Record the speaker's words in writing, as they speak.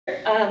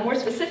more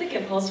specific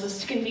impulse was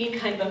to convene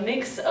kind of a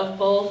mix of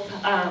both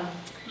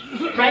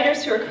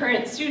writers who are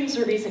current students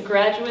or recent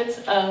graduates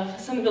of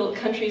some of the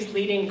country's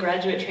leading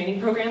graduate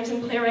training programs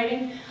in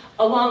playwriting,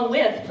 along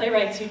with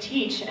playwrights who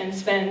teach and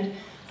spend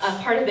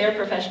part of their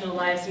professional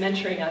lives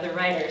mentoring other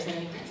writers, and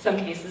in some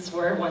cases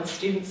were once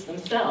students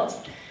themselves.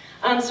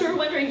 So we're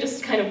wondering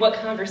just kind of what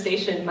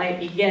conversation might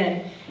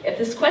begin if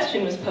this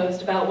question was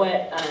posed about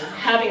what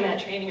having that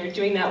training or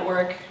doing that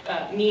work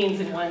means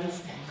in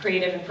one's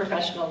creative and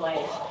professional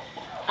life.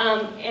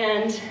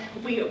 And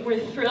we were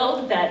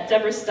thrilled that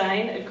Deborah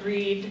Stein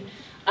agreed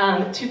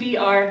to be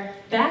our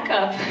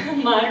backup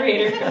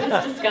moderator for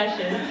this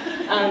discussion.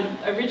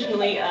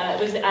 Originally, it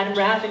was Adam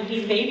Rapp, and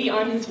he may be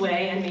on his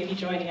way and may be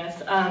joining us.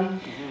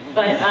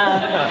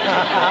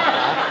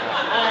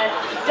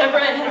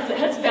 Deborah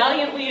has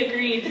valiantly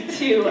agreed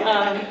to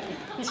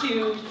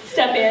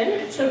step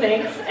in, so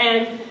thanks.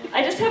 And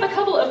I just have a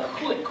couple of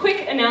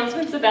quick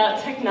announcements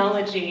about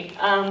technology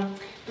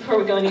before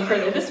we go any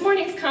further. This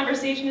morning's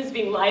conversation is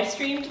being live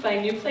streamed by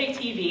New Play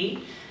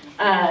TV,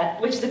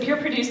 which is a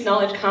peer-produced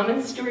knowledge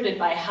commons stewarded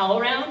by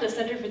HowlRound, a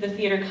Center for the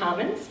Theater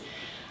Commons.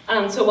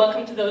 So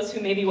welcome to those who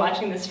may be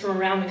watching this from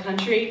around the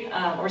country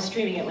or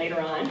streaming it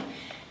later on.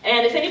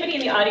 And if anybody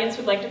in the audience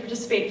would like to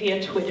participate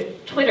via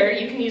Twitter,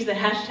 you can use the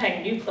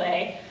hashtag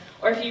NewPlay.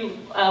 Or if you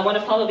want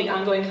to follow the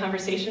ongoing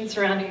conversation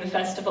surrounding the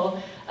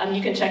festival,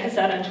 you can check us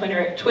out on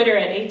Twitter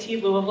at AT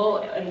Louisville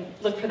and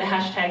look for the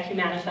hashtag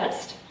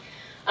HumanaFest.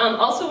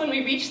 Also, when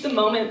we reach the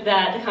moment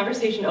that the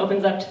conversation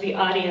opens up to the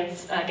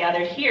audience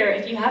gathered here,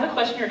 if you have a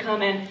question or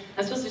comment,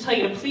 I'm supposed to tell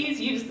you to please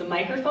use the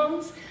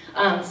microphones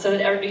so that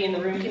everybody in the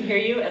room can hear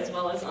you as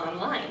well as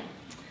online.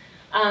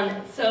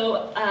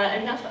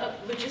 Enough of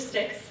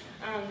logistics.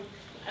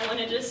 I want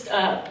to just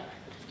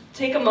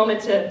take a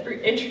moment to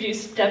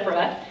introduce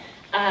Deborah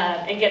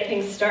and get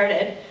things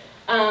started.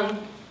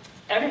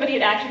 Everybody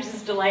at Actors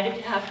is delighted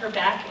to have her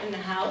back in the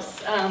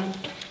house.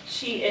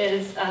 She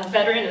is a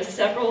veteran of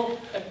several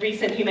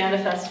recent Humana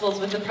festivals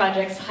with the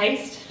projects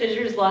Heist,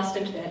 Fissures Lost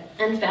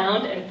and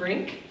Found, and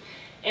Brink.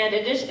 And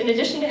in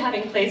addition to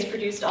having plays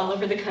produced all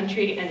over the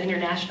country and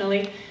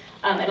internationally,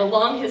 and a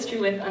long history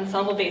with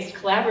ensemble-based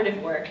collaborative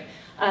work,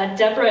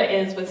 Deborah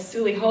is with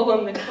Sully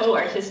Holum, the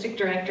co-artistic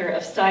director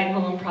of Stein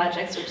Holum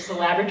Projects, which is a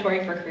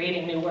laboratory for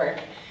creating new work.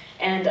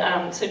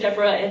 And so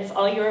Deborah, it's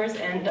all yours,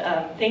 and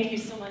thank you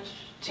so much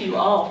to you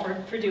all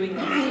for doing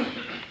this.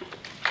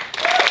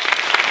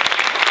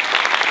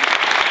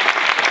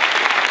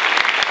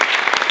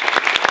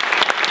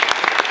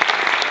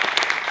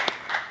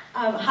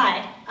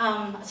 Hi.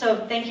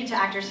 So thank you to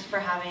Actors for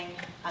having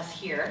us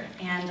here,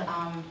 and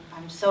I'm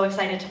so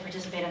excited to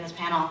participate in this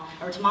panel,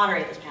 or to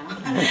moderate this panel.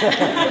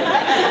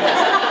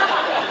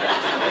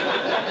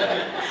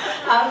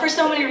 For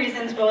so many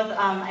reasons, both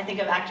I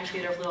think of Actors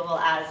Theater of Louisville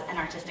as an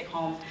artistic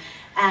home,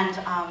 and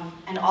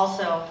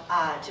also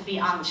to be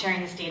on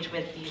sharing the stage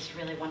with these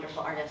really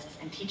wonderful artists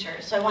and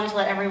teachers. So I wanted to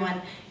let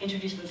everyone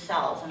introduce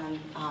themselves, and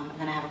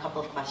then I have a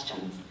couple of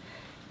questions.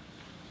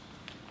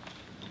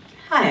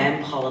 Hi,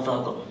 I'm Paula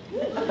Vogel.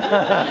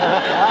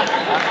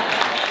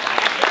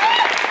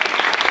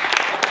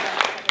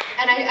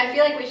 And I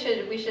feel like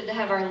we should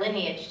have our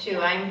lineage too.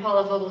 I'm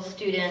Paula Vogel's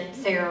student,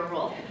 Sarah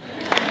Ruhl.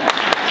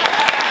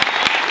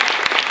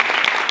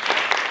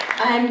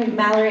 I'm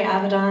Mallery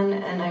Avidon,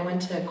 and I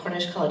went to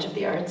Cornish College of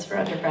the Arts for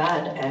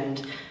undergrad,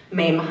 and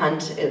Mame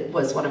Hunt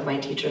was one of my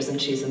teachers,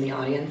 and she's in the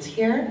audience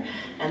here.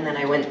 And then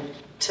I went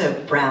to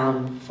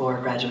Brown for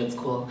graduate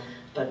school,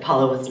 but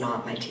Paula was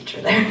not my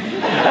teacher there.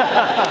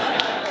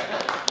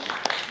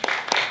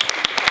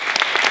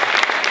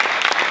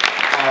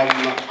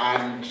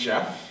 I'm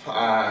Jeff,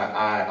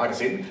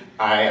 Augustin.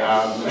 I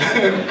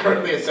am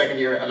currently a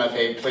second-year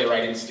MFA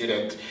playwriting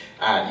student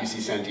at UC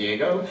San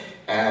Diego,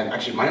 and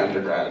actually my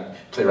undergrad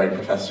playwriting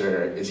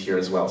professor is here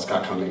as well,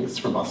 Scott Cummings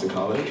from Boston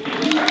College.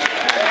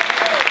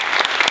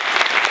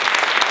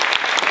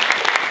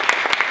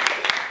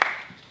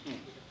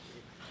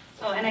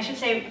 Oh, and I should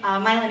say,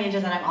 my lineage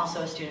is that I'm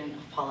also a student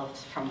of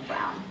Paula's from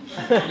Brown.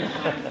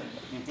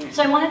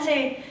 So I want to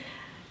say,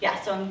 yeah,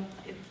 so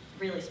it's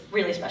really,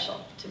 really special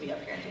to be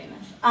up here doing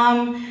this.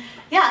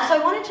 Yeah, so I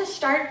wanted to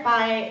start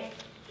by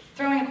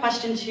throwing a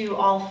question to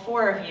all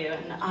four of you,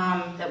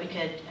 and that we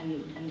could,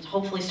 and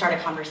hopefully start a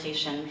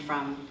conversation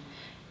from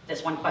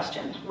this one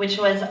question, which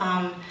was,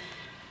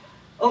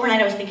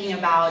 overnight I was thinking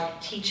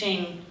about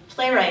teaching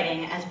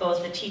playwriting as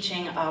both the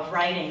teaching of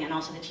writing and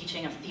also the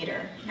teaching of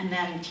theater. And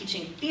then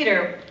teaching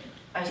theater,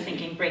 I was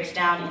thinking, breaks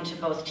down into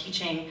both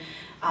teaching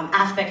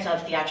aspects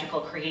of theatrical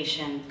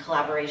creation,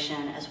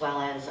 collaboration, as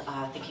well as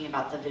thinking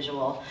about the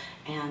visual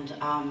and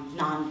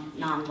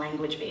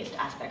non-language based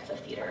aspects of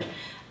theater.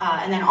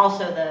 And then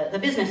also the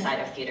business side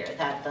of theater,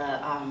 that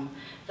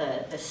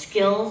the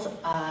skills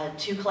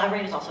to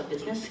collaborate is also a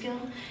business skill,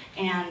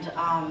 and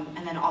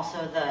then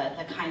also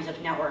the kinds of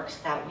networks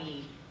that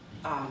we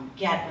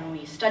get when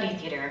we study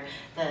theater,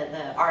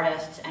 the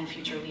artists and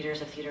future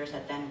leaders of theaters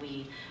that then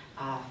we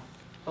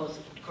both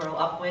grow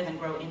up with and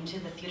grow into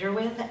the theater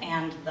with,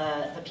 and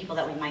the people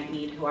that we might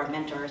meet who are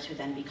mentors who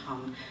then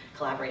become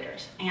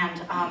collaborators.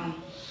 And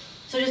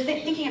so just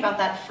thinking about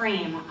that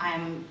frame,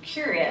 I'm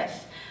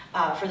curious,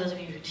 for those of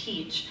you who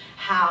teach,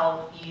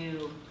 how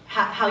you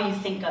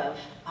think of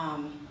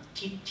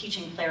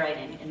teaching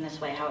playwriting in this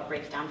way, how it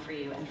breaks down for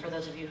you, and for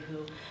those of you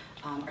who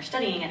are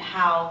studying it,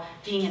 how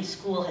being in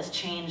school has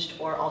changed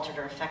or altered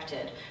or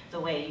affected the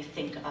way you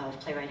think of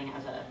playwriting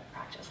as a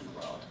practice in the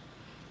world.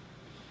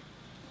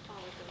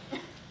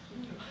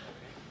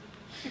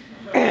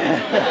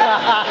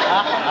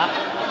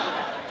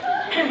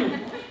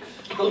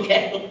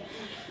 Okay.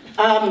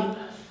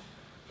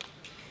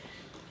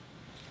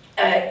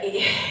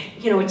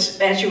 You know, it's,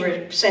 as you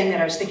were saying that,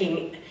 I was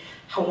thinking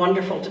how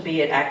wonderful to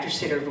be at Actors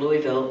Theatre of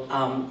Louisville,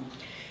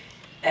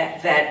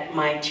 that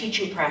my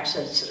teaching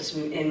practice is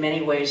in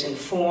many ways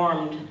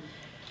informed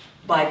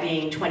by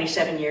being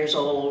 27 years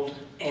old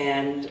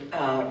and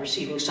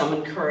receiving some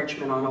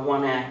encouragement on a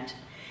one act,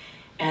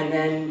 and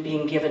then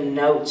being given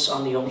notes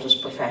on the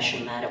oldest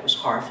profession, that it was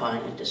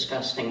horrifying and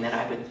disgusting that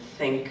I would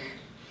think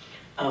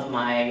of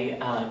my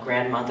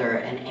grandmother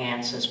and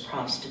aunts as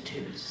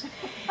prostitutes.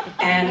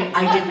 And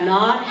I did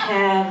not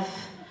have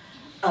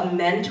a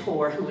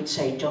mentor who would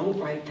say, don't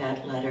write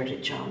that letter to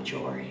John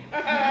Jory.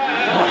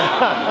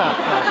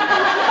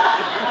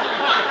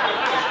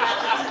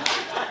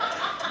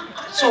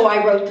 So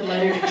I wrote the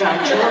letter to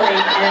John Jory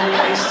and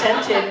I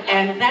sent it,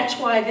 and that's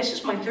why this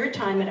is my third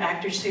time at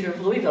Actors Theatre of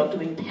Louisville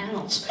doing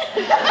panels.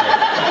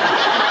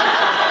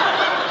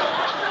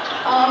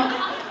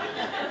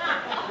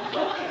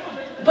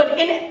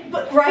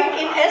 But right,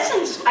 in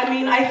essence, I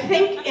mean, I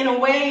think in a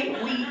way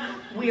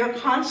we are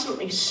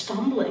constantly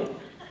stumbling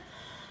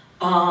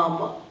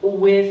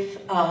with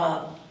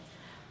a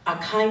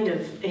kind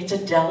of, it's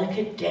a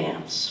delicate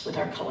dance with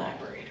our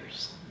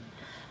collaborators.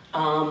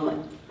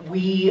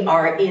 We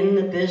are in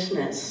the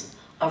business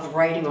of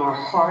writing our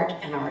heart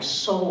and our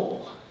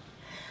soul,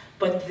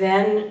 but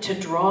then to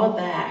draw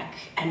back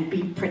and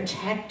be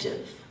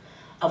protective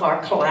of our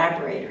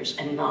collaborators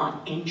and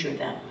not injure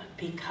them,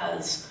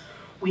 because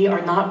we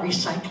are not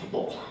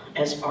recyclable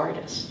as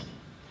artists.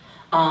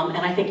 And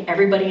I think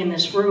everybody in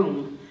this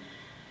room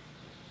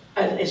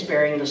is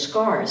bearing the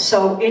scars.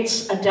 So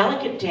it's a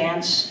delicate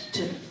dance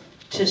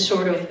to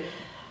sort of,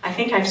 I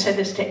think I've said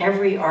this to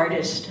every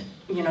artist,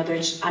 you know,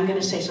 I'm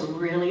gonna say some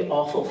really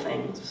awful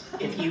things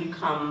if you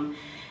come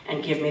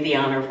and give me the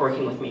honor of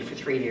working with me for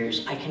 3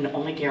 years. I can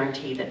only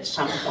guarantee that at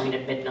some point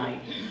at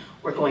midnight,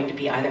 we're going to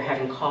be either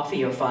having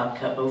coffee or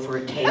vodka over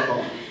a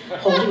table,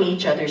 holding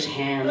each other's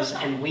hands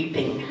and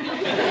weeping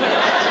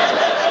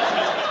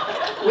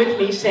with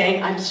me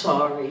saying, I'm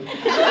sorry.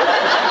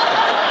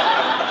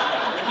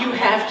 You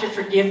have to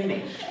forgive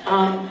me.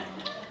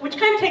 Which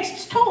kind of takes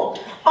its toll.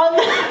 On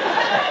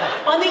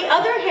the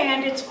other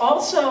hand, it's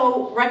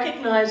also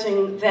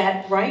recognizing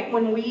that right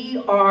when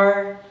we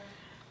are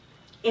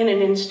in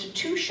an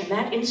institution,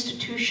 that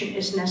institution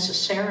is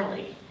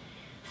necessarily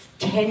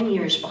 10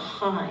 years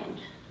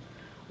behind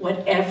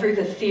whatever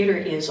the theater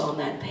is on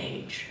that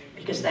page,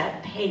 because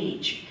that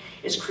page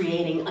is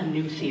creating a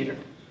new theater.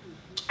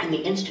 And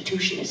the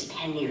institution is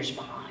 10 years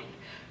behind,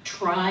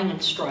 trying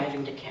and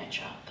striving to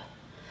catch up.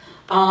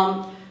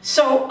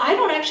 So I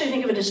don't actually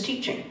think of it as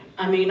teaching.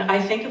 I mean, I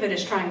think of it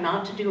as trying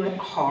not to do it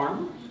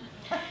harm.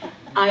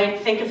 I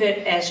think of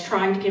it as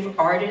trying to give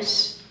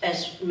artists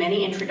as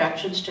many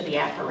introductions to the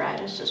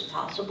apparatus as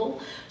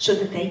possible so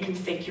that they can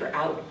figure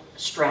out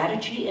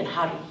strategy and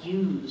how to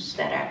use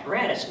that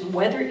apparatus. And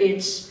whether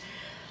it's,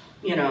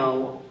 you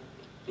know,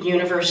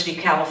 University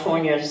of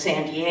California,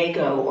 San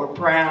Diego, or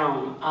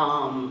Brown,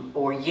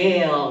 or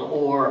Yale,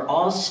 or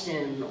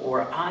Austin,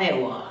 or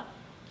Iowa,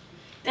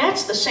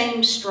 that's the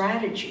same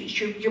strategies.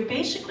 You're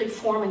basically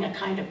forming a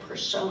kind of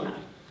persona,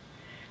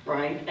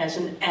 right, as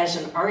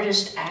an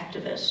artist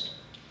activist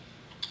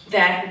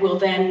that will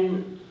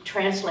then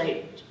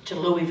translate to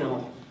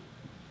Louisville,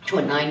 to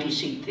a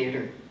 90-seat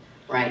theater,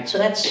 right? So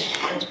that's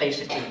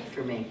basically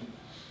for me.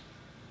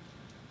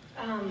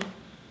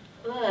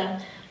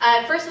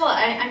 First of all,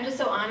 I'm just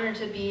so honored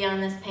to be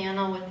on this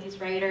panel with these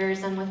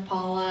writers and with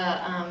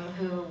Paula,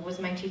 who was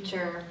my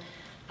teacher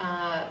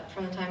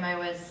from the time I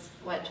was,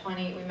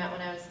 20? We met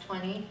when I was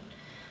 20.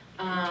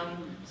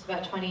 It's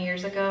about 20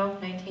 years ago,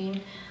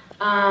 19.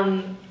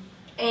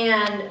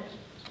 And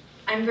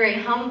I'm very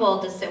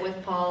humbled to sit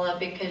with Paula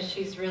because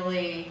she's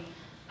really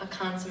a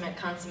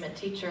consummate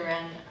teacher,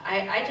 and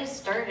I just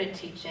started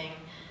teaching,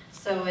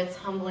 so it's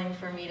humbling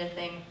for me to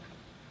think,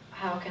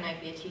 how can I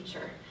be a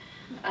teacher?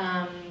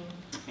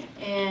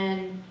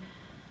 And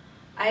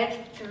I have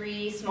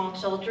 3 small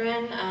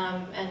children,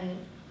 and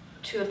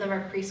 2 of them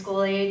are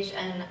preschool age,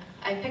 and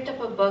I picked up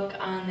a book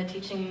on the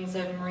teachings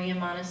of Maria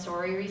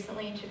Montessori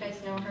recently. Do you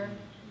guys know her?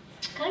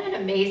 Kind of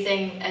an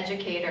amazing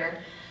educator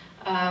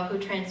who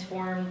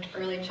transformed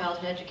early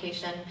childhood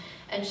education,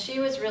 and she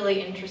was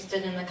really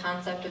interested in the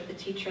concept of the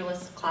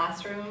teacherless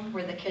classroom,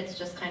 where the kids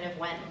just kind of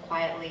went and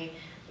quietly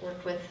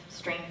worked with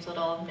strange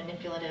little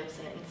manipulatives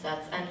and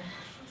insets. And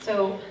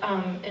So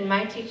in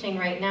my teaching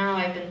right now,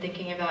 I've been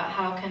thinking about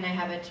how can I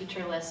have a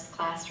teacherless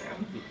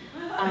classroom.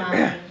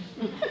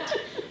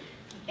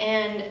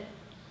 And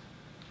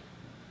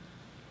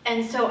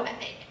so,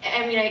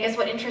 I mean, I guess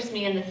what interests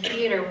me in the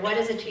theater, what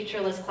is a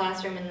teacherless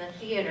classroom in the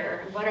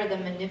theater? What are the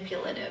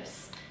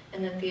manipulatives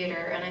in the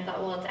theater? And I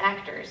thought, well, it's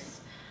actors.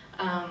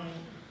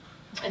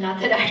 And not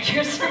that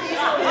actors are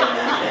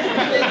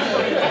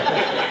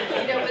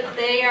you know, but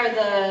they are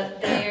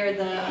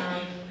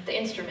the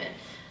instrument.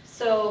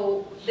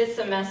 So this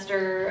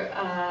semester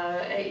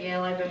at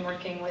Yale, I've been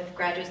working with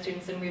graduate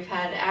students, and we've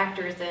had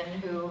actors in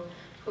who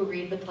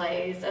read the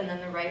plays, and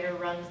then the writer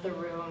runs the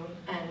room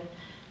and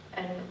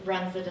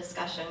runs the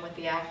discussion with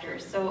the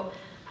actors. So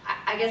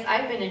I guess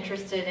I've been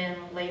interested in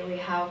lately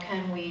how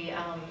can we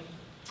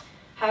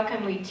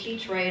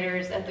teach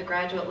writers at the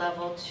graduate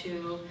level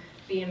to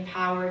be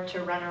empowered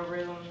to run a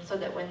room so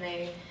that when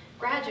they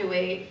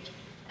graduate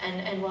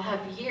and will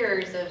have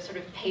years of sort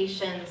of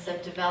patience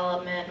and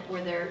development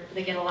where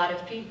they get a lot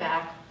of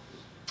feedback,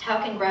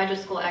 how can graduate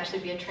school actually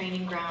be a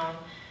training ground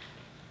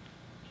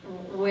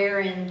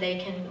wherein they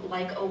can,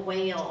 like a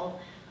whale,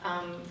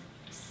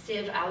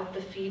 sieve out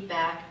the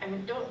feedback? I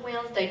mean, don't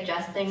whales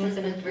digest things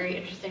in a very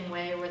interesting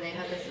way where they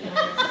have this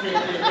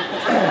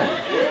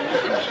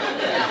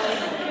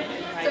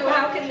So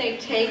how can they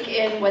take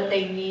in what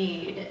they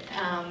need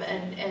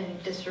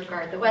and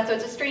disregard the rest? So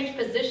it's a strange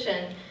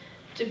position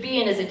to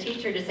be in as a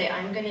teacher, to say,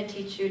 I'm going to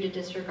teach you to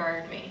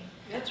disregard me.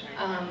 That's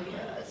right.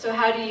 So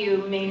how do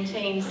you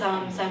maintain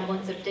some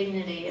semblance of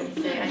dignity and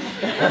say,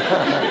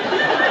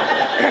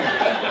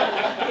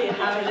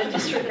 how to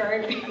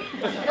disregard me?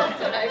 That's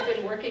what I've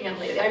been working on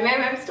lately. I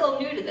mean, I'm still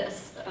new to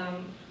this.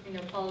 You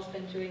know, Paula's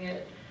been doing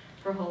it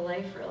her whole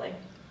life, really.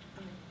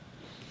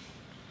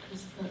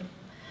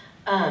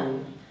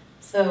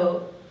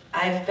 So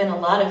I've been a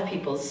lot of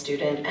people's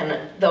student,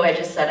 and though I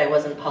just said I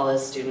wasn't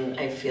Paula's student,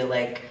 I feel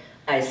like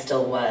I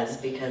still was,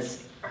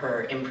 because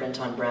her imprint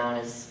on Brown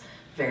is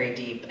very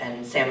deep,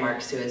 and Sam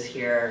Marks, who is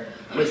here,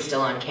 was still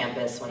on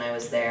campus when I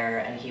was there,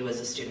 and he was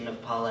a student of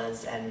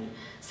Paula's, and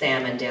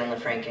Sam and Dan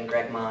LaFranc and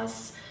Greg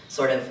Moss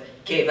sort of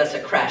gave us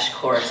a crash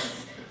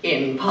course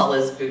in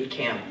Paula's boot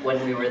camp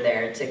when we were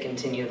there to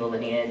continue the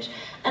lineage.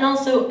 And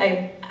also,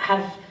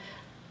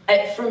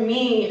 for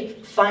me,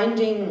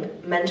 finding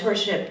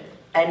mentorship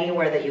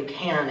anywhere that you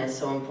can is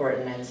so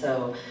important, and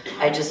so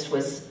I just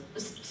was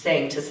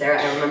saying to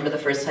Sarah, I remember the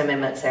first time I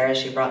met Sarah,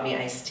 she brought me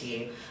iced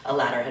tea. A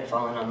ladder had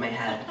fallen on my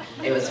head.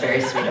 It was very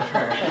sweet of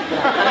her.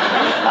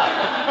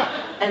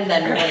 And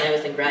then when I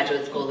was in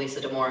graduate school, Lisa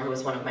DeMore, who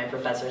was one of my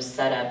professors,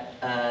 set up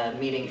a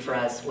meeting for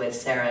us with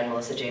Sarah and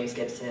Melissa James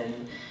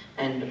Gibson.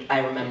 And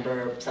I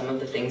remember some of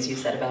the things you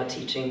said about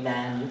teaching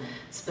then,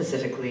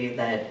 specifically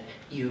that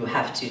you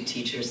have to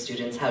teach your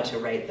students how to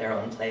write their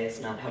own plays,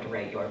 not how to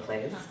write your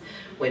plays,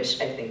 which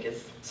I think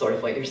is sort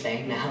of what you're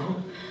saying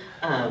now.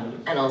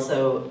 And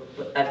also,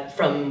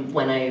 from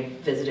when I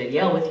visited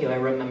Yale with you, I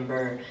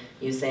remember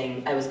you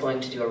saying, I was going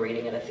to do a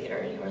reading at a theater,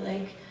 and you were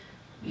like,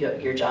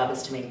 your job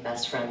is to make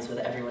best friends with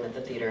everyone at the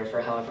theater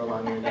for however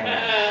long you're there.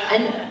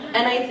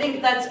 And I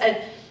think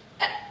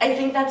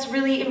that's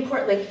really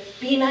important. Like,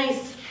 be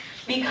nice,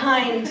 be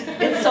kind,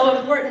 it's so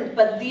important,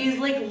 but these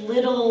like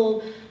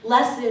little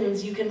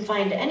lessons you can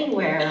find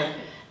anywhere.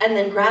 And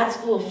then grad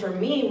school for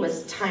me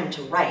was time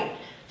to write.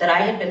 That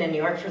I had been in New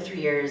York for 3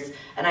 years,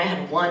 and I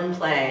had one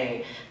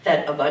play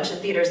that a bunch of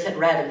theaters had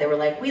read, and they were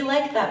like, we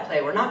like that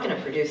play, we're not gonna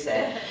produce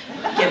it.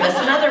 Give us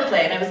another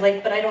play. And I was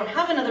like, but I don't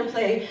have another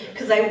play,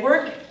 because I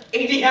work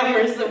 80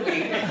 hours a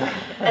week.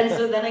 And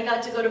so then I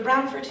got to go to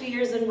Brown for 2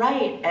 years and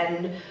write,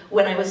 and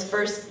when I was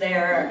first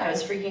there, I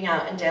was freaking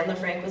out, and Dan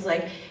LaFranc was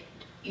like,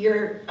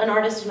 you're an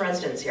artist in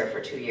residence here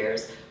for 2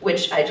 years,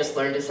 which I just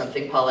learned is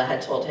something Paula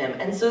had told him.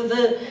 And so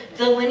the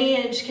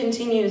lineage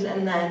continues,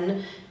 and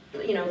then,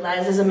 you know,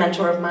 Les is a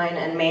mentor of mine,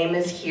 and Mame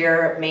is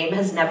here. Mame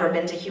has never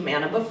been to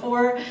Humana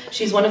before.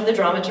 She's one of the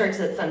dramaturgs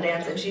at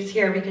Sundance, and she's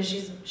here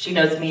because she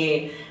knows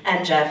me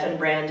and Jeff and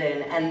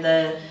Brandon, and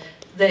the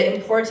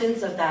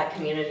importance of that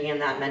community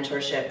and that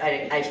mentorship.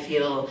 I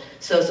feel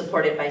so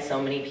supported by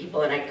so many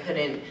people, and I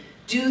couldn't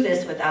do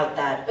this without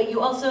that. But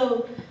you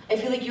also, I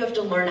feel like you have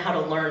to learn how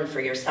to learn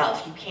for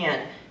yourself. You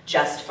can't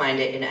just find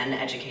it in an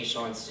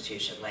educational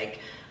institution. Like,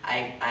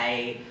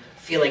 I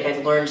feel like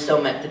I've learned so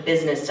much, the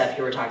business stuff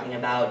you were talking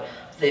about,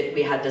 that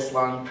we had this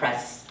long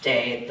press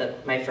day,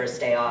 my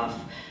first day off,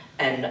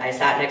 and I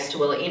sat next to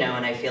Will, you know,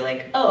 and I feel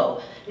like,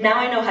 oh, now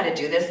I know how to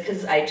do this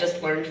because I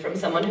just learned from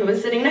someone who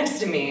was sitting next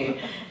to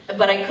me.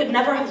 But I could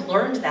never have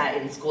learned that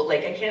in school.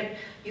 Like,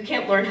 you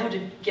can't learn how to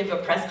give a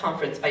press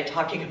conference by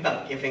talking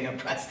about giving a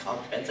press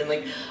conference. I'm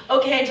like,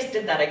 okay, I just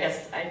did that, I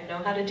guess I know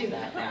how to do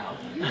that now.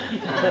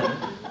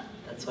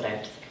 That's what I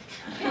have to say.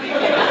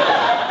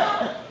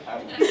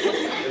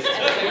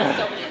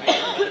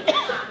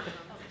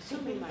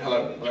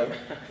 Hello?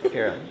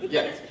 Here.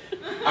 Yes.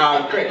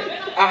 Great.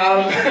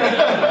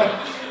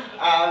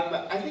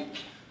 I think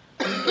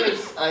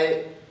there's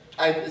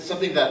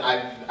something that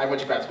I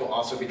went to grad school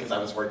also because I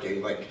was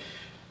working like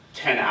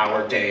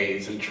 10-hour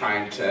days and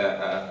trying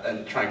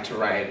to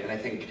write. And I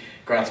think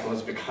grad school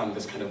has become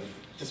this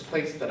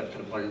place that I've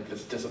kind of learned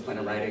this discipline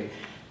of writing.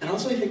 And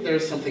also I think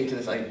there's something to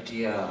this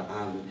idea,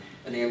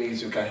 and Naomi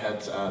Iizuka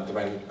heads the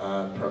writing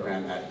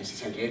program at UC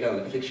San Diego,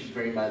 and I think she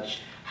very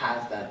much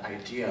has that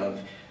idea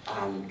of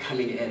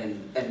coming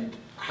in and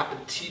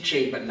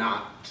teaching, but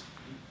not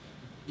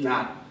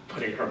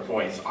putting her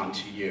voice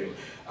onto you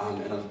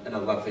in a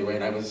lovely way.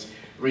 And I was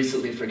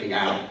recently freaking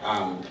out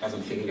as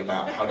I'm thinking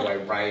about how do I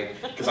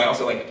write, because I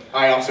also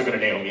go to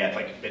Naomi at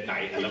like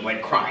midnight and I'm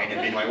like crying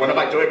and being like, what am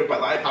I doing with my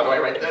life? How do I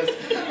write this?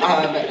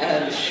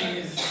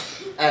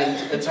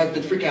 And so I've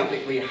been freaking out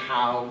lately.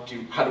 How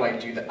do I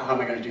do that? How am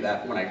I going to do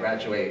that when I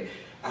graduate?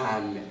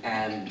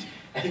 And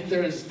I think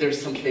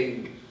there's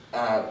something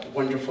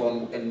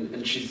wonderful,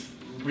 and she's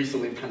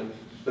recently kind of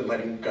been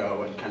letting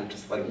go and kind of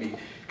just letting me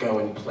go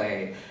and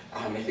play.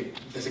 I think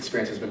this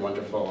experience has been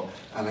wonderful.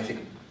 I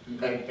think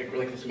like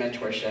this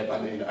mentorship. I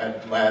mean,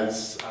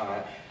 Les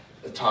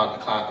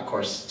taught a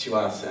course to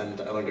us, and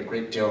I learned a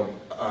great deal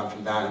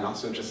from that, and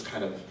also just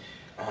kind of.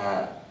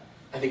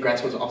 I think grad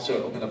school has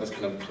also opened up this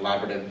kind of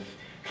collaborative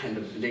kind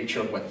of nature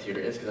of what theater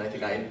is, because I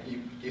think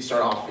you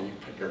start off and you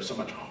put so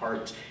much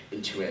heart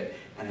into it,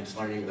 and it's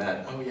learning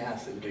that, oh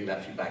yes, and getting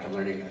that feedback. I'm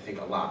learning, I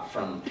think, a lot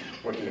from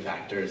working with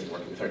actors and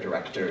working with our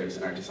directors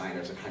and our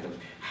designers, and kind of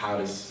how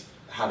does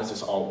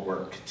this all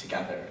work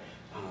together?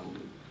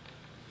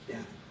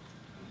 Yeah.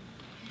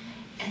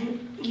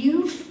 And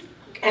you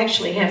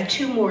actually have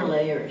two more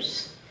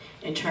layers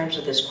in terms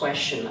of this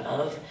question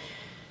of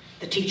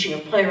the teaching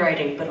of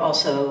playwriting, but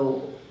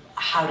also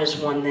how does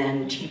one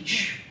then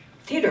teach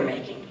theater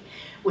making,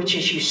 which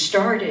is you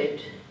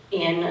started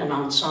in an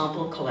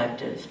ensemble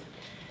collective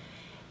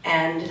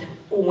and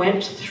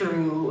went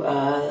through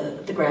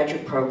the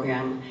graduate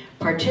program,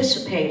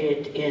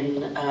 participated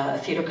in a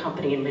theater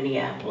company in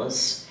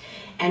Minneapolis,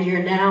 and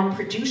you're now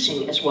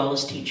producing as well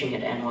as teaching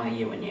at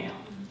NYU and Yale.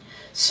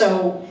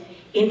 So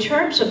in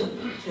terms of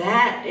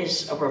that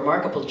is a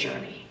remarkable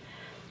journey.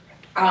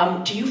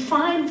 Do you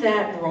find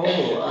that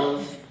role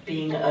of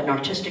being an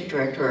artistic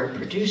director or a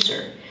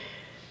producer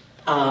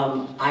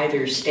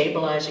either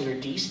stabilizing or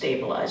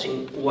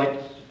destabilizing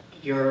what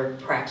your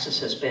praxis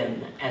has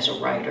been as a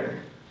writer,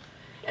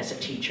 as a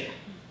teacher?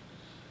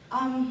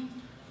 Wow.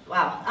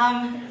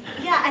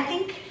 Yeah, I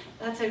think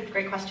that's a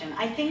great question.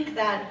 I think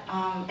that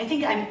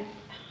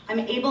I'm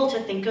able to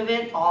think of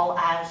it all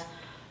as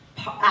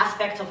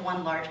aspects of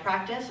one large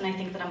practice, and I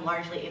think that I'm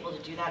largely able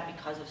to do that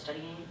because of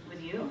studying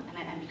with you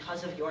and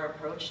because of your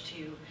approach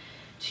to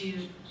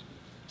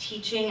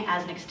teaching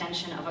as an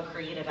extension of a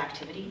creative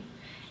activity.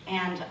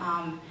 And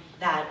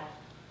that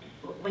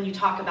when you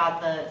talk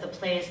about the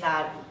plays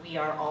that we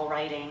are all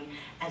writing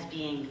as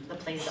being the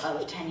plays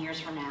of 10 years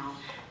from now,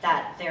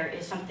 that there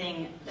is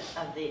something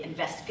of the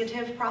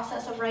investigative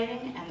process of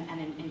writing and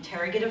an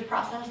interrogative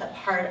process, that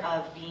part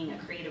of being a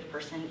creative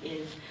person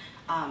is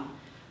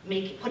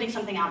putting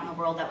something out in the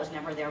world that was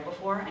never there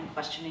before and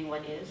questioning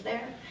what is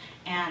there.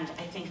 And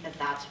I think that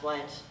that's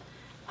what,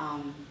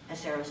 as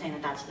Sarah was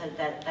saying,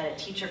 that a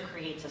teacher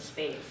creates a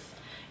space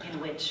in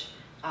which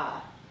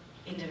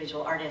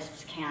individual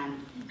artists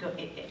can go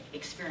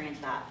experience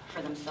that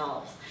for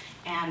themselves.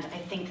 And I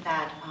think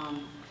that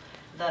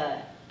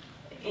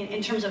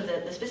in terms of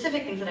the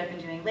specific things that I've been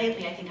doing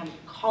lately, I think I'm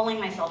calling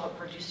myself a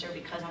producer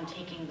because I'm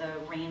taking the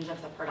reins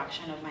of the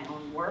production of my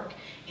own work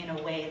in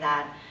a way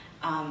that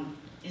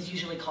is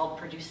usually called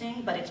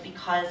producing, but it's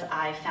because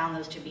I found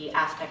those to be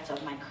aspects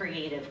of my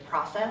creative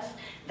process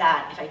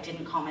that if I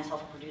didn't call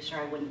myself a producer,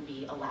 I wouldn't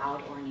be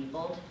allowed or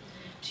enabled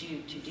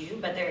to do.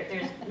 But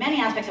there's many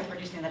aspects of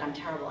producing that I'm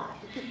terrible at,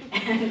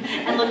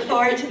 and look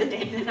forward to the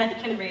day that I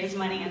can raise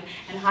money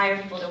and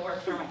hire people to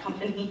work for my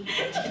company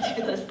to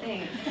do those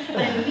things.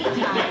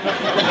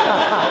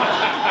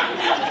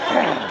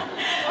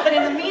 But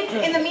in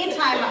the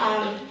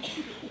meantime,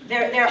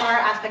 there are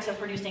aspects of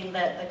producing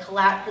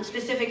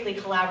specifically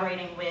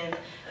collaborating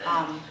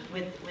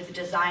with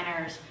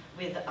designers,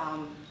 with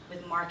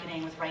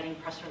marketing, with writing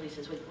press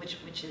releases,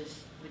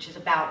 which is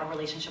about a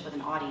relationship with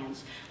an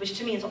audience, which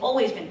to me has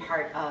always been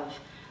part of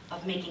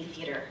making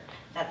theater.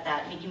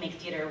 That you make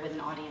theater with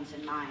an audience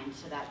in mind,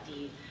 so that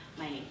the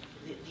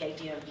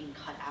idea of being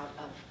cut out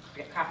of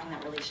crafting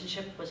that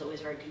relationship was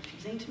always very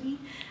confusing to me.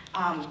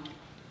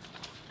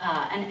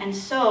 And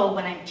so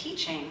when I'm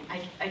teaching,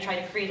 I try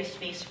to create a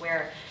space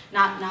where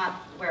not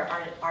where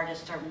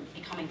artists are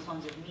becoming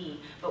clones of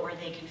me, but where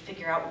they can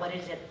figure out what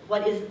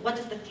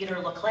does the theater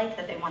look like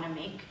that they want to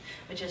make,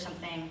 which is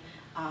something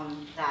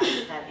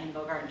that in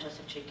Bogart and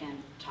Joseph Chaikin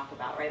talk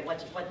about, right?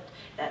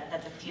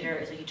 That the theater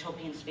is a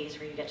utopian space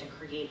where you get to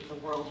create the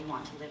world you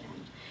want to live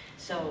in.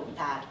 So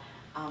that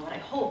what I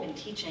hope in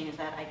teaching is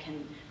that I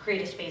can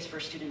create a space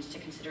for students to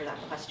consider that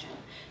question,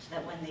 so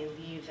that when they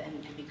leave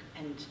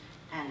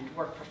and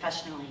work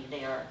professionally,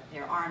 they're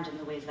armed in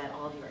the ways that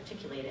all of you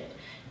articulated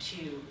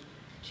to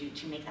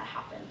make that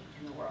happen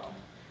in the world.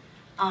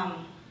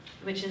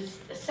 which is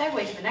a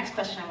segue to the next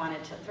question I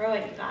wanted to throw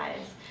at you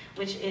guys,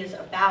 which is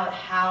about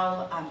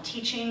how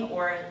teaching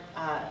or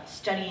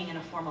studying in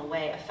a formal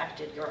way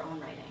affected your own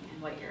writing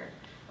and what your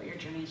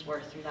journeys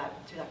were through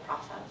that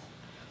process.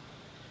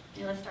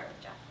 Yeah, let's start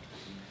with Jeff.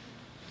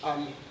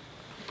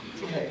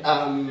 Okay.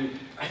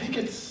 I think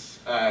it's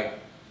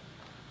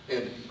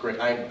great.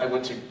 I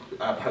went to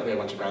partly I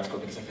went to grad school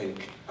because I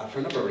think for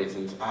a number of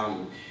reasons.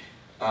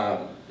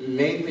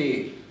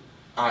 Mainly,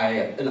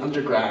 in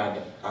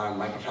undergrad,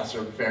 my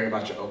professor very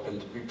much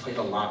opened. We played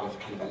a lot with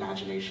kind of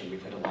imagination. We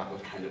played a lot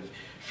with kind of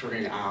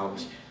figuring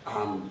out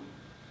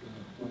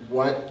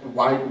why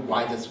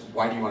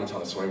do you want to tell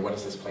the story? What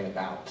is this play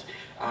about?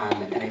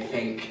 And I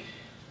think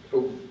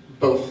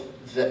both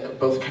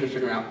kind of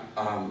figuring out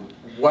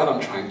what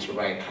I'm trying to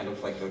write, kind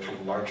of like the kind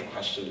of larger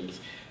questions,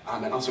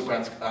 and also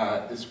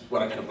is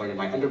what I kind of learned in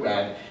my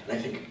undergrad. And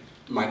I think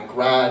my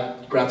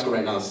grad school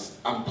right now is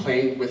I'm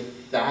playing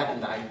with that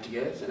and the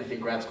ideas, and I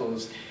think grad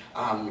school's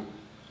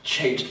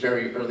changed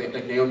very early.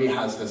 Like Naomi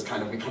has this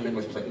kind of, we come in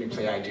with new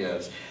play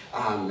ideas,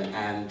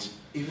 and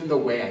even the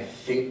way I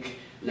think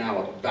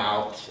now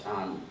about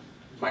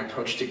my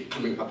approach to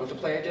coming up with a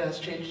play idea has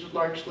changed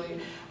largely.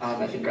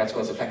 I think grad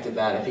school has affected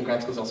that. I think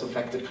grad school has also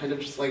affected kind of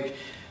just like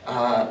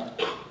the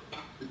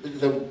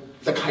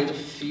kind of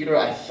theater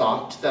I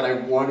thought that I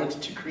wanted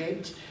to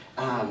create.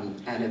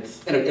 And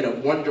it's in a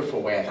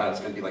wonderful way. I thought it was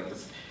going to be like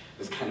this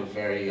kind of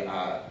very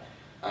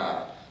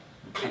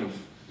kind of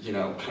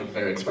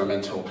very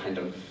experimental kind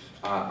of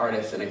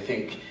artist. And I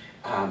think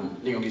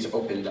Naomi's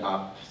opened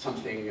up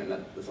something, and that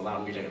has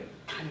allowed me to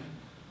kind of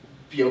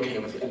be okay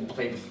with and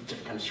play with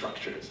different kind of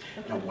structures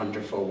in a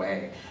wonderful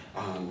way.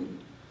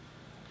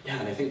 Yeah,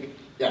 and I think,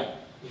 yeah.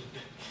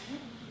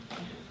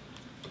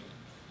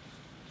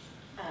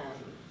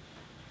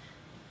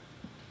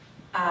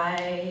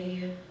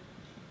 I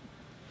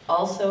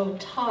also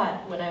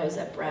taught when I was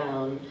at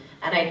Brown,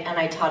 and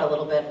I taught a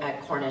little bit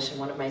at Cornish, and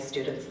one of my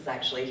students is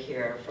actually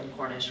here from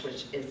Cornish,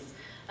 which is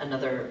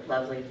another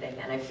lovely thing.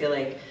 And I feel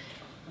like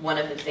one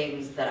of the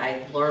things that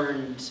I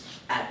learned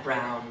at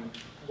Brown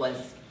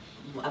was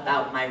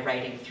about my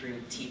writing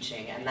through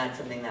teaching, and that's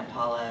something that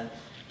Paula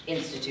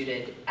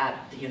instituted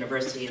at the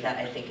university that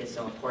I think is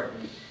so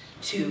important,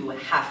 to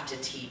have to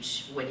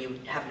teach when you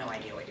have no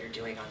idea what you're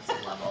doing on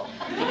some level.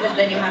 Because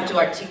then you have to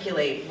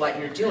articulate what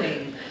you're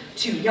doing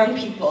to young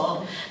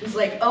people. It's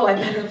like, oh, I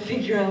better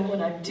figure out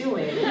what I'm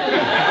doing.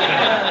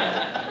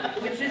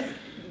 Which is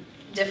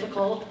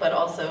difficult, but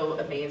also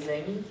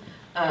amazing.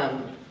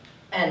 And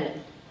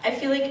I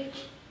feel like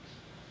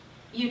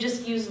you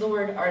just use the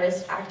word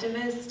artist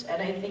activist,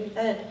 and I think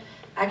that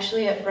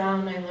actually at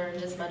Brown I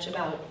learned as much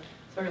about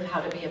sort of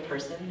how to be a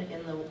person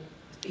in the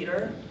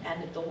theater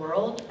and the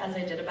world as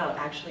I did about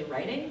actually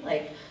writing.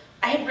 Like,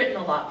 I had written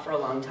a lot for a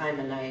long time,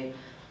 and I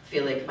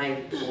feel like my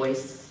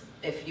voice,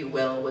 if you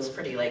will, was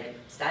pretty like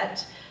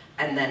set,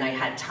 and then I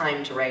had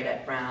time to write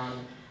at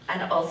Brown.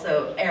 And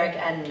also Eric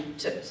N,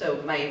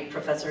 so my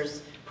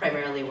professors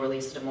primarily were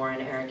Lisa DeMore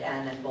and Eric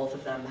N, and both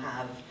of them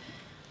have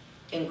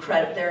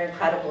they're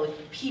incredible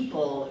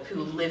people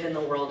who live in the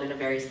world in a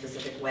very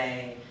specific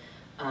way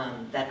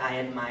that I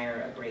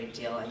admire a great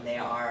deal, and they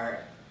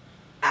are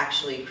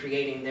actually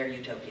creating their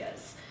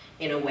utopias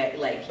in a way,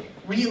 like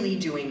really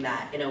doing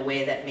that in a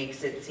way that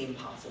makes it seem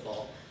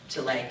possible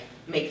to like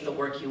make the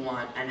work you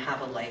want and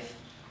have a life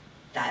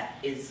that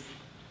is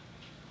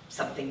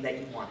something that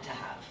you want to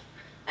have.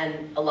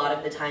 And a lot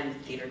of the time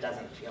theater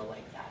doesn't feel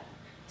like that.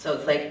 So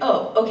it's like,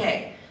 oh,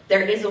 okay,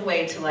 there is a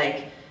way to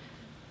like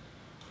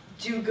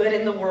do good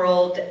in the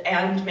world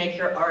and make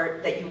your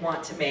art that you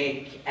want to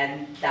make,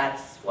 and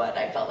that's what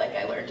I felt like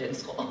I learned in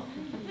school.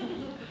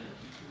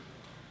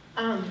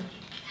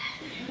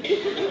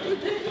 There's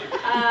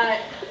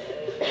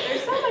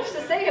so much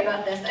to say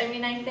about this. I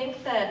mean, I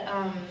think that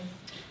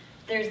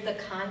there's the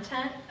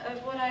content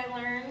of what I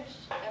learned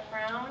at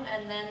Brown,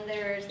 and then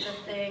there's the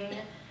thing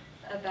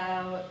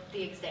about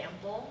the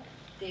example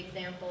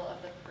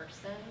of the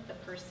person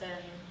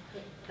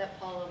that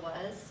Paula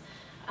was.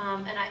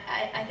 And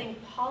I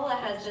think Paula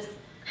has just,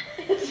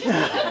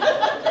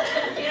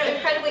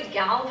 incredibly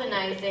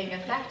galvanizing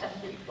effect on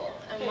people.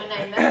 And when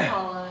I met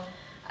Paula,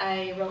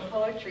 I wrote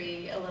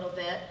poetry a little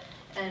bit,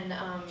 and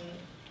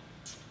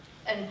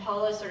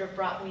Paula sort of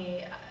brought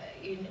me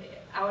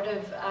out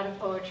of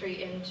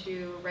poetry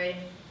into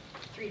writing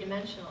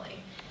three-dimensionally,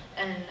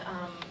 and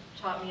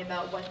taught me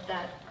about what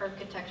that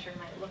architecture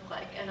might look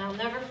like. And I'll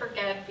never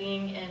forget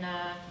being in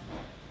a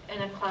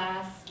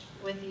class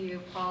with you,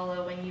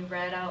 Paula, when you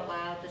read out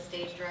loud the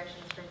stage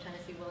directions from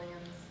Tennessee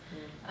Williams.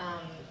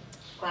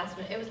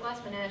 It was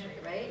Glass Menagerie,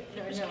 right?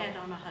 It was Cat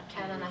on a Hot Tin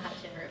Cat on a Hot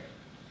Tin Roof.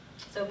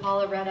 So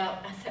Paula read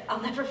out, I said,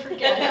 I'll never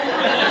forget.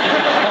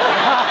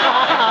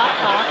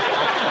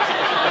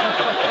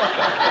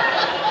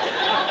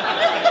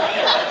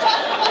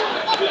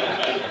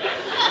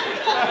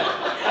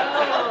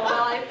 Oh,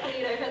 well, I've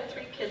had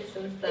 3 kids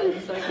since then,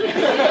 so I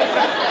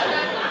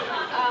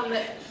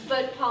can't.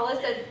 But Paula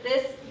said,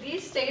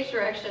 these stage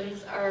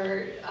directions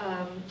are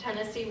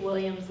Tennessee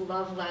Williams'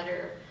 love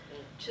letter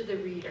to the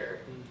reader.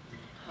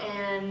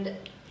 And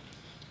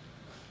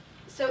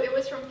so it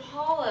was from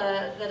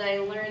Paula that I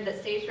learned that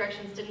stage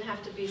directions didn't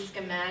have to be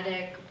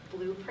schematic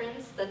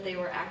blueprints, that they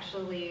were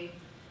actually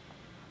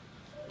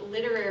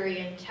literary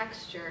in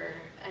texture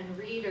and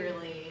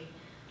readerly.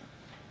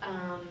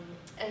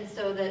 And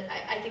so that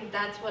I think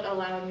that's what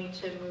allowed me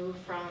to move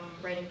from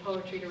writing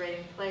poetry to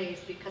writing plays,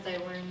 because I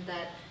learned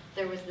that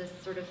there was this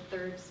sort of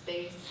third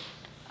space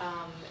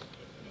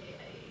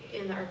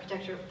in the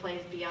architecture of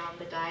plays beyond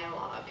the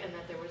dialogue, and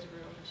that there was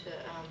room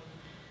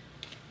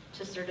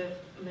to sort of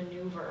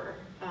maneuver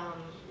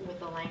with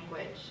the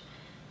language.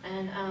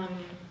 And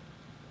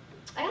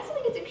I also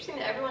think it's interesting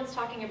that everyone's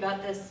talking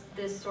about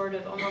this sort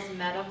of almost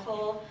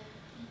medical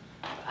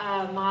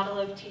model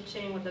of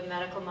teaching, where the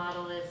medical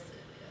model is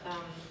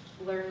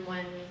learn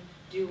one,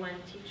 do one,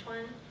 teach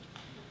one.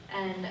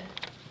 And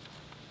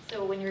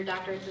so when you're a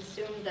doctor, it's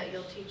assumed that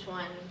you'll teach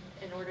one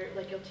in order,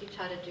 like you'll teach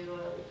how to do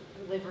a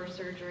liver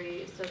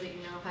surgery so that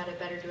you know how to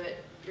better do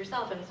it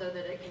yourself, and so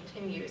that it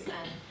continues.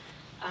 And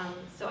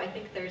so I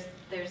think there's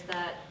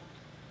that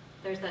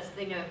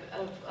thing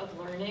of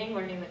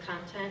learning the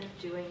content,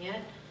 doing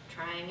it,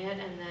 trying it,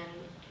 and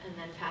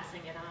then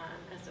passing it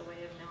on as a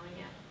way of knowing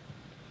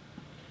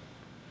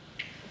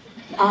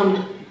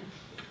it.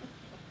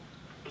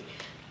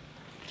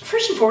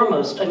 First and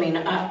foremost, I mean,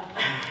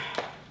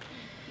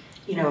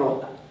 you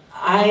know,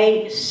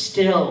 I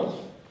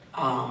still,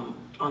 on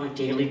a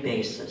daily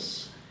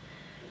basis,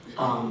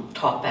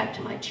 talk back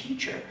to my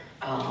teacher,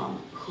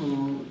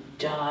 who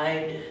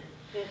died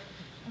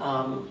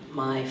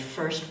my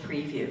first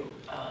preview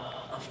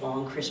of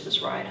Long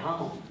Christmas Ride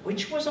Home,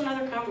 which was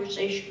another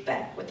conversation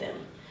back with him.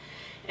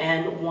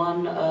 And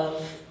one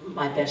of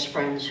my best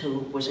friends who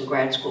was in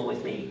grad school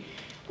with me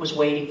was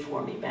waiting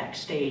for me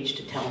backstage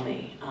to tell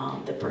me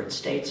that Bert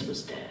States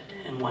was dead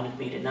and wanted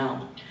me to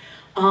know.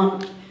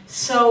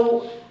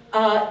 So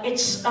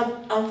it's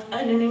of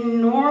an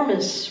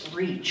enormous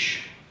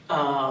reach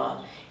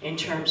in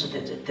terms of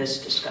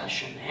this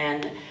discussion.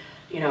 And,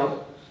 you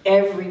know,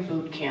 every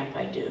boot camp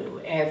I do,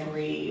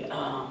 every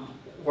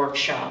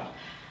workshop,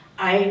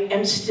 I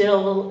am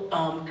still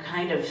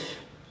kind of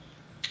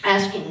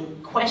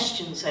asking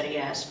questions that he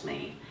asked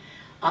me.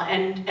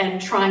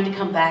 And trying to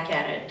come back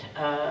at it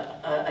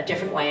a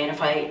different way. And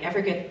if I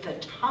ever get the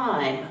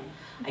time,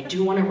 I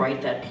do want to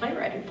write that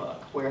playwriting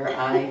book where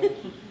I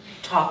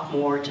talk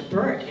more to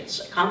Bert. It's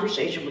a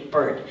conversation with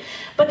Bert.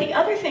 But the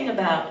other thing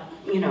about,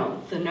 you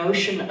know, the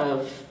notion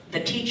of the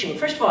teaching,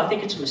 first of all, I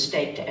think it's a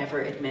mistake to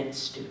ever admit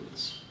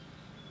students.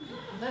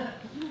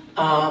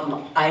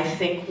 I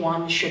think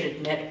one should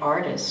admit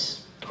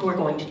artists who are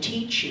going to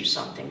teach you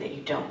something that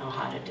you don't know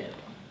how to do.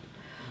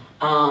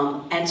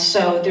 And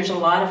so there's a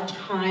lot of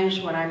times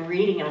when I'm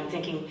reading and I'm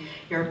thinking,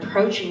 you're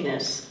approaching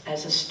this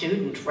as a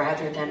student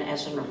rather than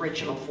as an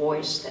original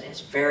voice that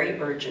is very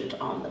urgent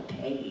on the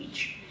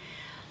page.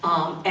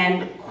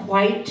 And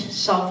quite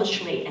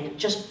selfishly and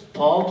just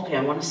baldly,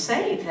 I want to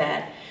say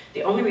that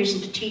the only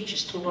reason to teach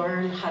is to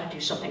learn how to do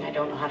something I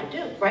don't know how to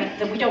do, right?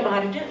 That we don't know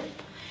how to do.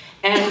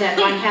 And that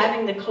by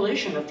having the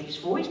collision of these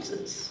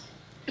voices,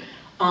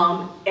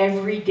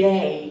 every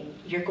day,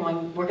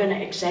 we're going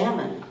to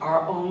examine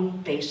our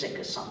own basic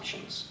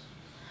assumptions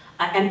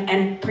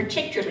and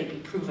particularly be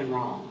proven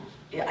wrong.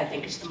 I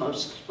think it's the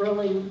most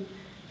thrilling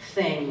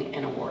thing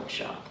in a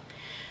workshop.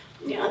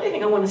 The other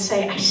thing I want to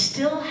say, I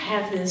still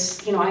have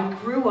this, you know, I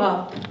grew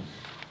up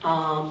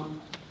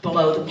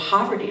below the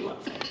poverty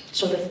level.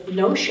 So the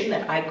notion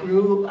that I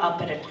grew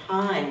up at a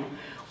time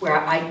where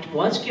I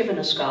was given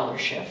a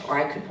scholarship, or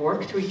I could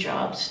work 3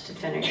 jobs to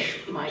finish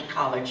my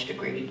college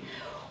degree,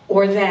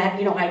 or that,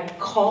 you know, I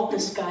called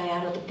this guy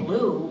out of the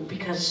blue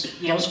because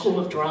Yale School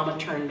of Drama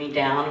turned me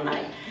down and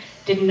I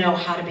didn't know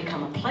how to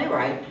become a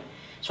playwright.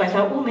 So I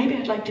thought, well, maybe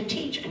I'd like to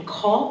teach, and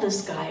called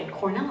this guy at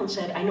Cornell and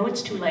said, I know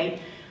it's too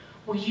late,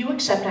 will you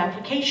accept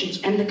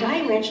applications? And the guy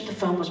who answered the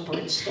phone was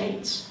Bert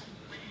States.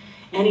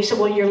 And he said,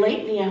 well, you're late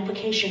in the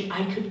application,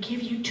 I could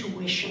give you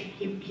tuition.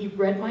 He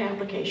read my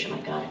application,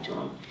 I got it to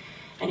him.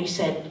 And he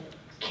said,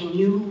 can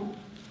you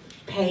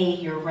pay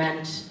your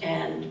rent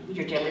and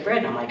your daily bread?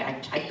 And I'm like, I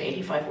type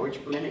 85 words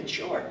per minute,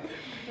 sure.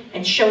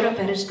 And showed up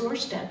at his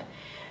doorstep.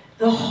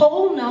 The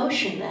whole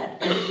notion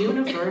that a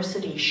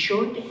university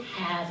should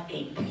have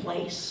a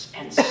place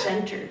and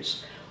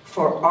centers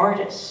for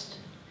artists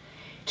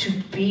to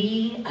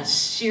be a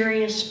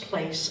serious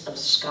place of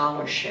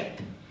scholarship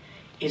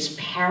is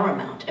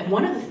paramount. And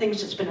one of the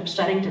things that's been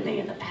upsetting to me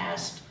in the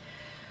past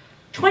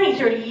 20,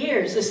 30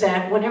 years is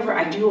that whenever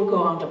I do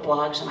go onto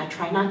blogs, and I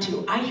try not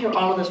to, I hear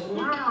all of this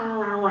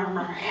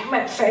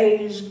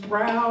MFAs,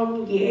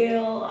 Brown,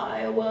 Yale,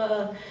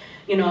 Iowa,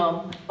 you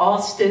know,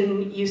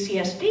 Austin,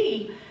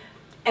 UCSD,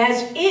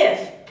 as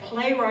if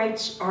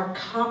playwrights are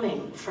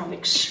coming from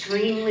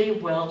extremely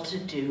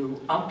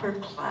well-to-do,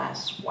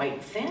 upper-class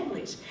white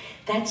families.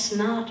 That's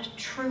not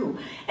true.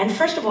 And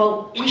first of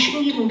all, we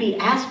shouldn't even be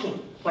asking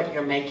what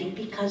you're making,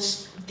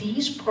 because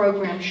these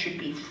programs should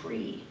be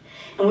free.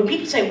 And when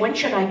people say, when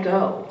should I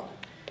go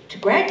to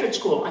graduate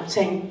school? I'm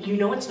saying, you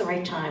know it's the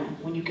right time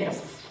when you get a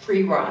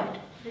free ride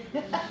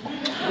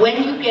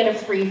When you get a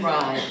free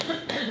ride,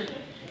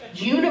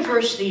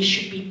 universities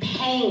should be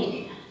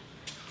paying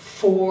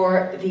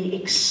for the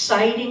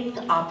exciting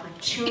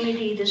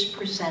opportunity this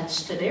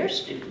presents to their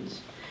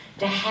students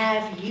to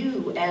have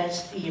you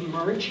as the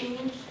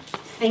emerging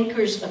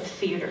thinkers of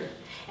theater.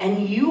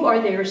 And you are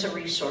there as a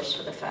resource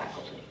for the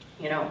faculty,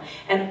 you know.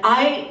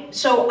 And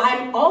so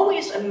I'm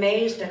always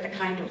amazed at the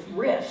kind of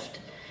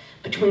rift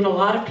between a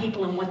lot of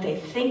people and what they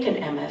think an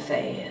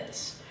MFA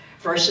is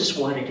versus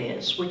what it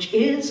is, which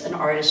is an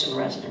artist in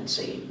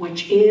residency,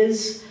 which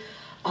is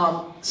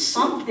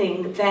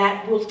something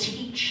that will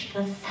teach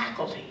the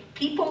faculty.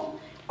 People,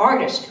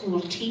 artists who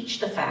will teach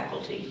the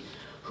faculty,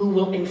 who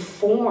will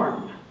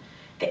inform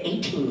the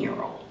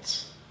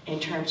 18-year-olds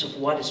in terms of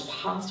what is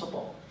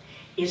possible,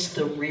 is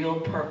the real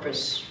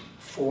purpose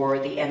for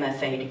the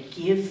MFA, to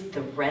give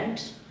the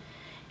rent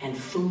and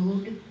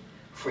food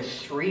for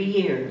 3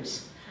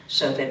 years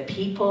so that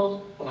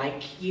people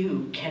like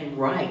you can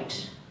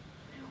write,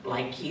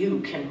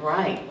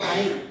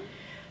 right?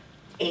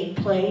 8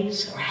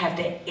 plays, or have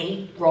the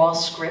 8 raw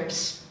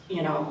scripts,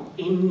 you know,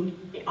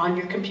 on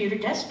your computer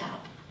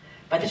desktop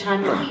by the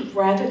time you leave,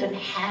 rather than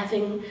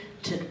having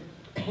to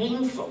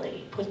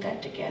painfully put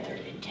that together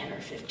in 10 or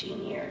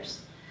 15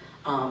 years.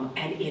 And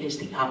it is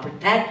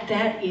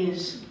that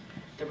is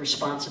the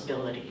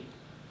responsibility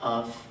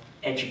of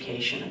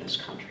education in this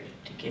country,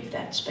 to give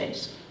that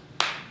space.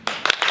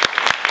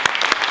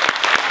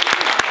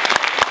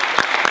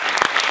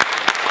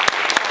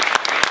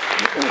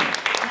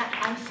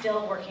 I'm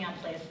still working on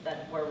plays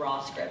that were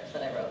raw scripts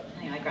that I wrote.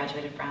 You know, I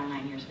graduated Brown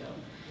 9 years ago,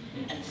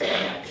 and so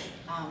yes,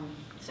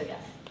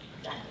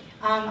 exactly.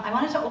 I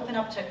wanted to open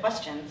up to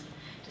questions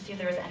to see if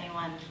there was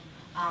anyone.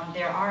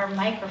 There are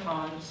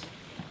microphones.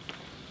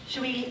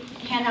 Should we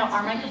hand out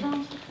our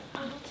microphones?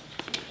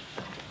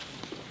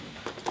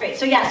 Great.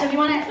 So yeah. So if you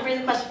want to raise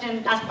a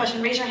question, ask a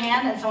question, raise your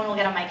hand, and someone will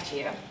get a mic to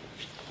you.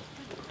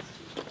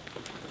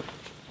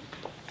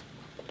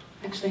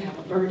 I actually have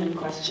a burning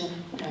question,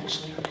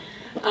 actually.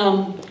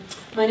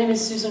 My name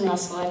is Susan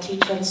Russell. I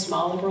teach at a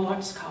small liberal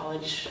arts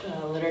college,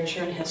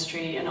 literature and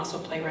history, and also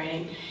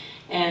playwriting.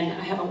 And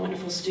I have a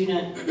wonderful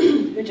student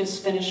who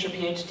just finished her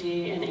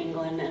PhD in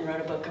England and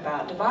wrote a book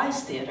about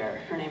devised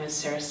theater. Her name is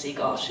Sarah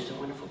Siegel. She's a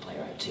wonderful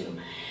playwright too.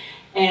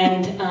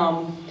 And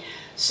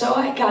so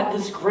I got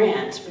this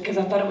grant because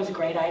I thought it was a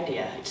great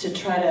idea to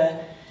try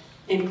to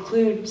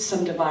include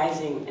some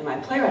devising in my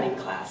playwriting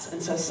class.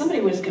 And so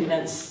somebody was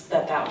convinced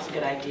that that was a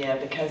good idea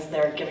because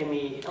they're giving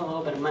me a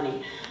little bit of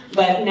money.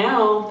 But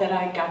now that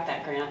I got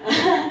that grant,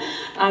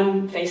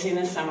 I'm facing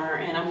this summer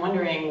and I'm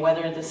wondering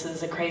whether this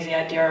is a crazy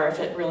idea or if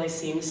it really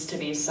seems to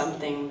be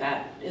something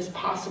that is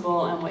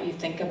possible, and what you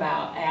think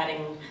about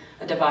adding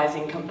a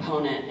devising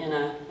component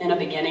in a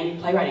beginning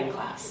playwriting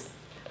class.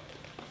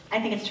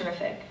 I think it's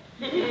terrific.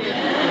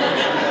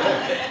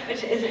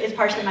 Which is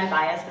partially my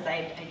bias, because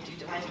I do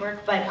devise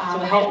work, but... so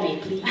help me,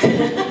 please.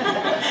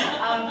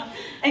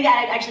 And yeah,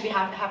 I'd actually be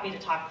happy to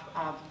talk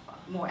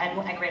more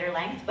at greater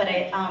length, but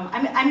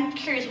I'm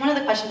curious, one of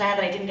the questions I had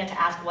that I didn't get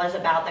to ask was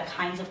about the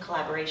kinds of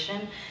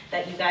collaboration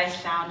that you guys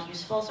found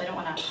useful, so I don't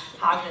want to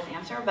hog this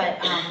answer, but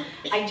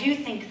I do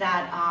think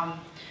that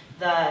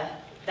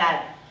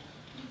that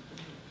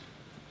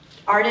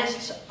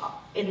artists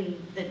in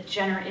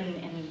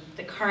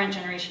the current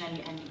generation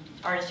and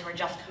artists who are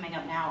just coming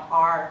up now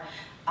are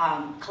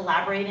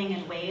collaborating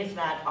in ways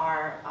that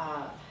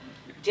are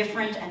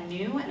different and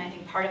new, and I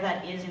think part of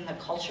that is in the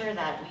culture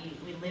that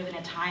we live in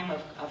a time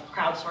of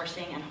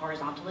crowdsourcing and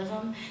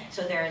horizontalism.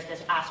 So there is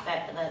this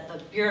aspect,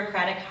 the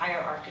bureaucratic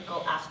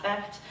hierarchical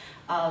aspect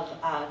of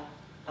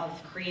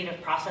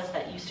creative process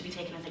that used to be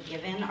taken as a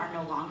given are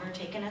no longer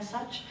taken as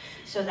such,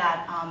 so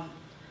that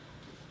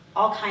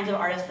all kinds of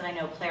artists that I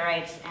know,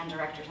 playwrights and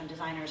directors and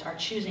designers, are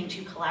choosing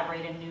to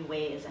collaborate in new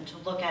ways and to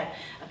look at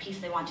a piece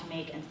they want to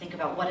make and think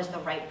about what is the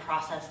right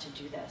process to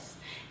do this.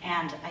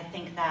 And I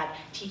think that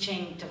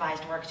teaching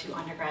devised work to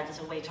undergrads is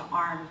a way to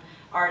arm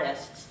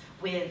artists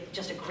with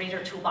just a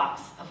greater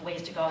toolbox of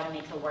ways to go out and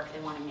make the work they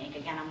want to make.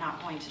 Again, I'm not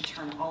going to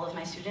turn all of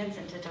my students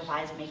into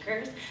devised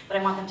makers, but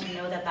I want them to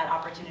know that that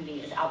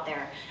opportunity is out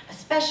there,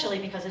 especially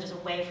because it is a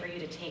way for you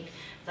to take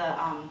the,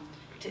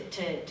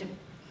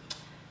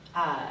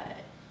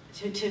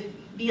 to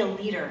be a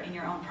leader in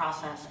your own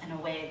process in a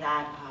way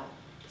that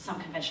some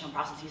conventional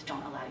processes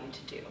don't allow you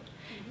to do.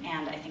 Mm-hmm.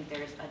 And I think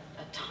there's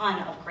a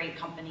ton of great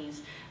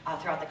companies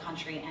throughout the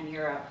country and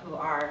Europe who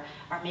are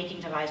making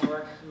devised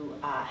work, who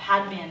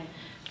had been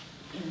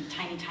in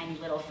tiny, tiny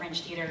little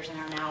fringe theaters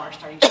and are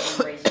starting to be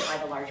embraced by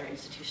the larger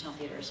institutional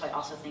theaters. So I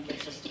also think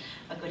it's just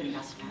a good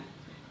investment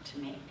to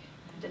make.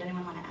 Did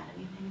anyone want to add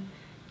anything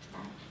to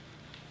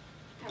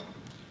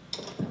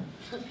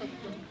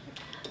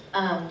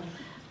that?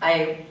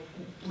 I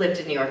lived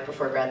in New York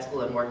before grad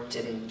school and worked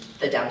in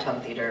the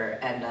downtown theater,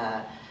 and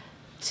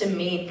to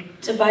me,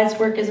 devised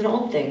work is an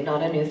old thing,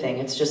 not a new thing.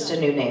 It's just a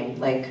new name.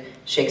 Like,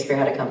 Shakespeare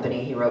had a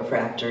company, he wrote for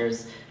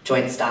actors,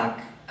 joint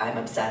stock, I'm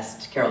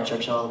obsessed. Carol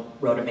Churchill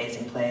wrote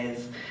amazing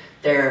plays.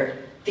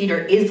 theater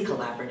is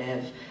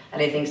collaborative,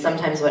 and I think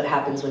sometimes what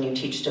happens when you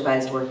teach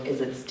devised work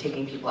is it's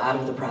taking people out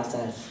of the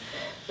process.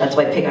 That's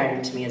why Pig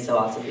Iron to me is so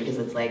awesome, because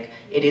it's like,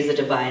 it is a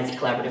devised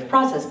collaborative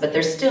process, but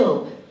there's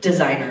still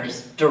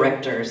designers,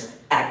 directors,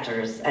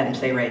 actors, and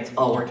playwrights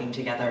all working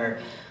together.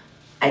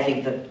 I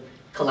think that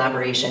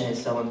collaboration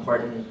is so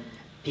important.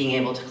 Being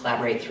able to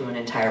collaborate through an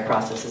entire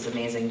process is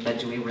amazing, but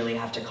do we really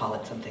have to call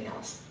it something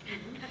else?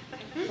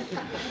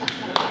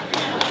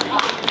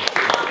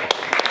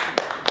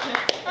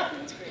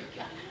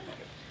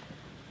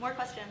 More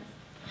questions?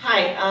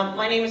 Hi,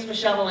 my name is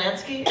Michelle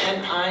Volansky,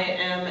 and I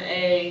am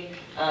a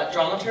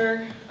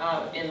dramaturg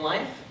in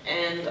life,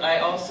 and I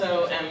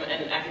also am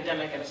an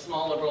academic at a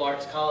small liberal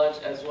arts college,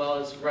 as well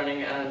as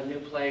running a new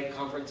play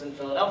conference in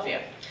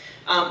Philadelphia.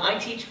 I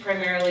teach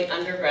primarily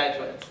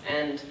undergraduates,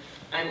 and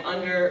I'm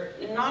under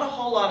not a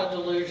whole lot of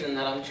delusion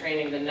that I'm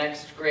training the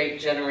next great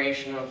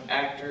generation of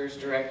actors,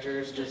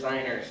 directors,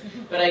 designers,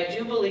 but I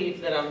do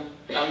believe that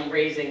I'm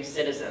raising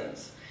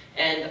citizens.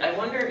 And I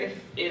wonder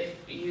if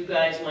you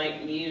guys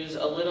might muse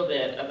a little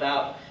bit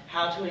about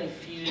how to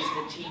infuse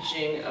the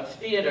teaching of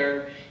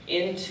theater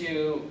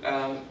into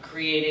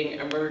creating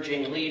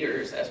emerging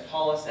leaders, as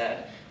Paula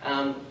said,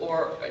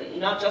 or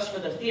not just for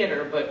the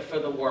theater, but for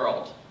the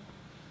world.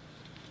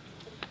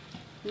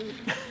 Hi,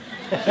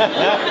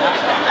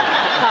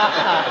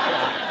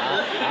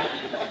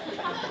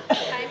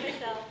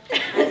 Michelle.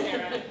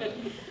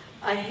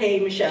 Hey,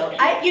 Michelle.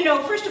 You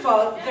know, first of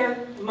all,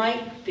 there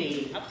might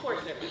be. Of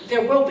course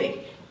there will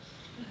be.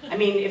 I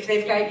mean, if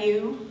they've got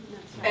you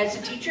as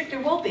a teacher,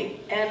 there will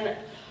be. And,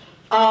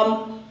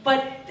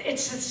 but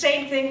it's the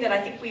same thing that I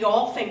think we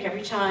all think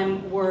every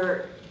time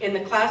we're in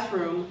the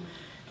classroom,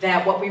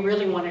 that what we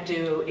really want to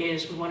do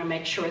is we want to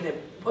make sure that,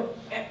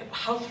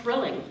 how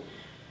thrilling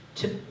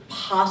to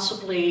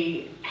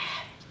possibly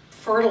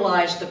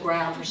fertilize the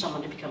ground for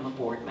someone to become a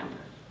board member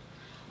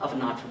of a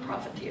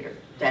not-for-profit theater.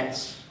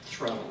 That's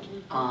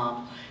thrilling.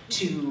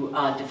 To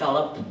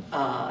develop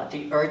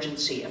the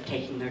urgency of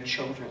taking their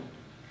children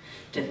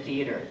to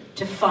theater,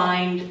 to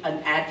find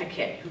an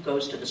advocate who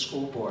goes to the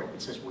school board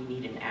and says, we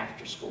need an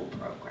after-school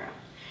program.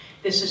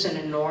 This is an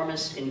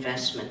enormous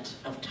investment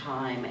of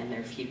time and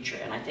their future,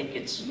 and I think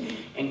it's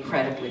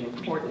incredibly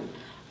important.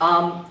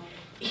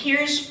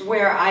 Here's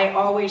where I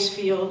always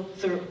feel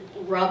the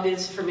rub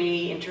is for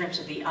me in terms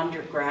of the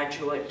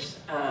undergraduate,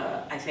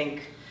 I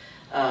think,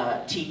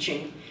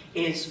 teaching,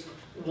 is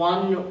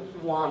one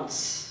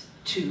wants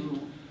to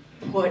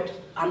put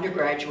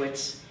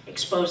undergraduates,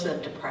 expose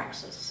them to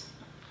praxis,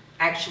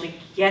 actually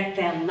get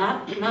them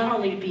not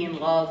only to be in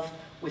love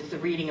with the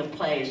reading of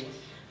plays,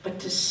 but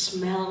to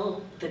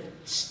smell the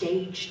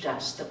stage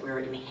dust that we're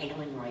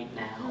inhaling right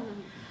now.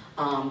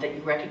 That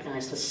you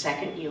recognize the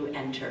second you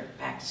enter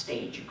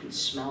backstage, you can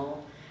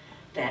smell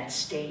that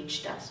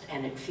stage dust,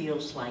 and it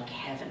feels like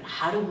heaven.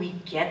 How do we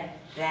get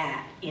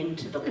that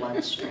into the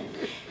bloodstream?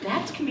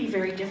 That can be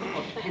very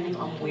difficult depending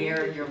on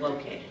where you're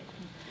located.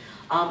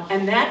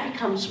 And that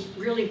becomes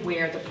really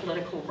where the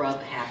political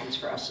rub happens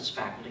for us as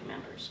faculty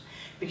members.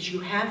 Because you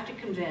have to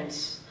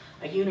convince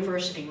a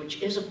university,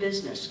 which is a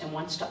business and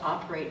wants to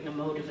operate in a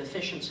mode of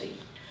efficiency,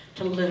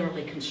 to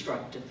literally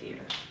construct a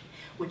theater.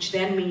 Which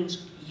then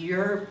means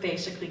you're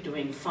basically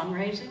doing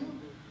fundraising,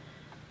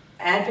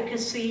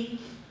 advocacy,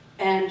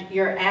 and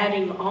you're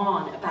adding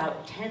on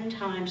about 10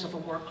 times of a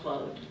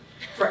workload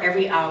for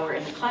every hour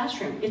in the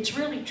classroom. It's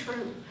really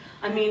true.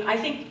 I mean, I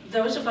think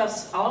those of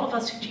us, all of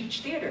us who teach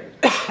theater,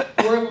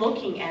 we're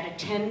looking at a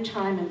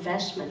 10-time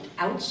investment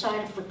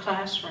outside of the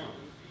classroom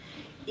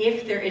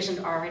if there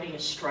isn't already a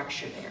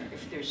structure there.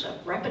 If there's a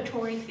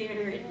repertory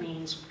theater, it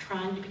means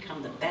trying to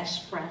become the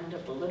best friend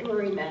of the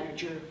literary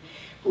manager,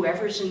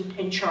 whoever's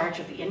in charge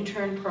of the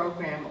intern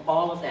program,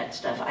 all of that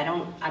stuff.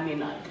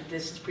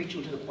 This is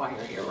preaching to the choir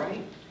here,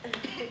 right?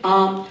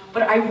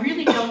 But I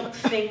really don't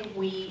think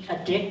we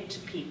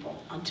addict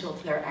people until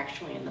they're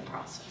actually in the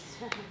process.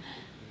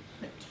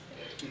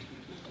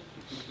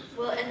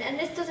 Well, and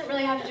this doesn't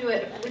really have to do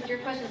it with your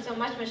question so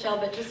much, Michelle,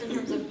 but just in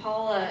terms of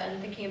Paula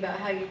and thinking about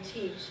how you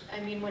teach. I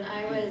mean, when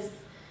I was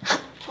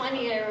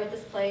 20, I wrote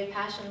this play,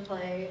 Passion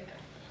Play,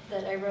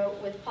 that I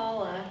wrote with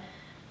Paula.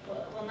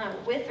 Well,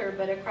 not with her,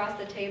 but across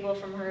the table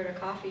from her at a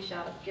coffee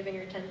shop, giving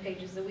her 10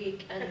 pages a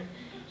week. And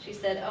she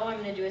said, oh, I'm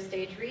going to do a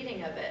stage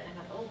reading of it. And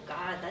I thought, oh,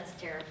 God, that's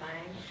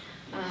terrifying.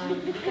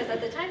 Because at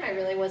the time,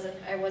 I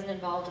wasn't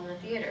involved in the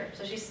theater.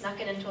 So she snuck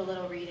it into a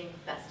little reading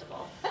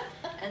festival.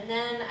 And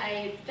then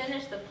I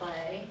finished the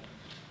play.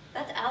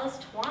 That's Alice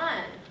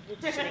Twan, who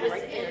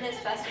was in this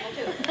festival,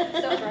 too.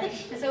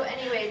 So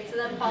anyway, so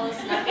then Paula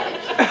snuck it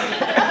into the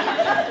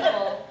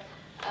festival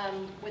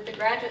with the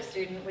graduate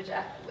student, which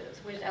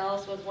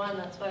Alice was one.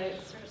 That's why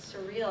it's sort of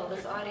surreal,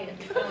 this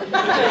audience.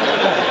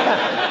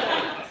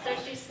 So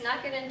she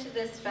snuck it into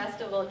this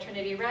festival at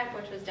Trinity Rec,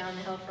 which was down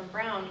the hill from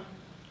Brown.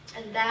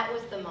 And that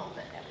was the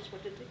moment.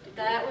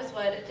 That was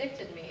what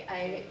addicted me.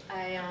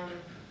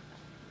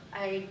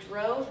 I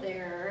drove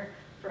there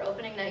for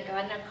opening night,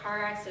 got in a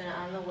car accident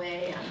on the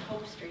way on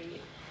Hope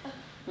Street,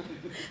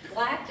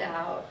 blacked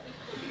out.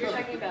 You're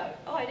talking about,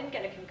 oh, I didn't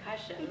get a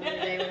concussion the other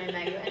day when I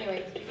met you.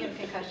 Anyway, speaking of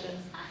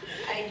concussions,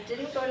 I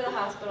didn't go to the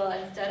hospital.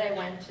 Instead, I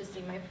went to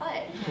see my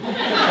play.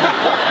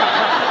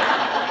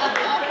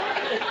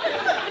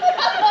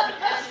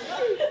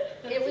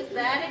 And it was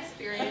that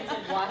experience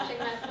of watching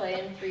that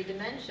play in 3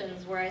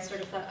 dimensions where I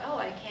sort of thought, oh,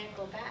 I can't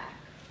go back.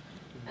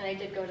 And I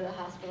did go to the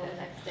hospital the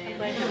next day.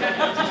 And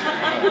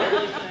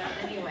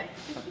anyway.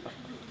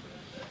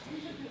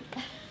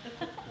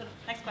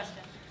 Next question.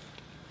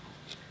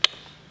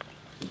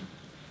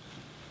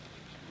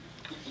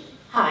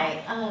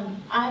 Hi,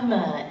 I'm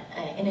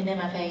in an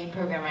MFA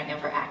program right now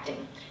for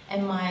acting,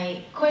 and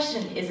my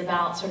question is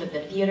about sort of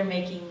the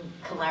theater-making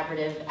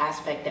collaborative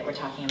aspect that we're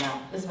talking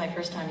about. This is my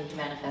first time to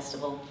Humana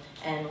Festival,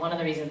 and one of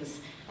the reasons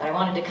that I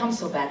wanted to come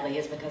so badly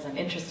is because I'm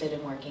interested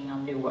in working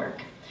on new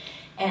work.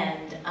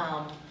 And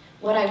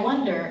what I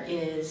wonder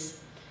is,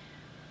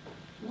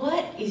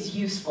 what is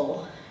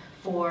useful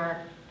for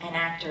an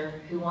actor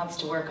who wants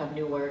to work on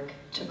new work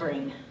to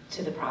bring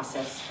to the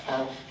process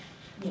of,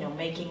 you know,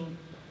 making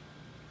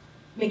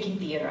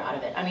theater out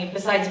of it? I mean,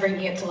 besides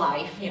bringing it to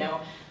life, you know,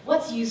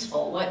 what's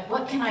useful?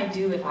 What can I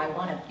do if I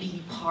want to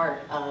be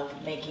part of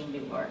making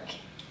new work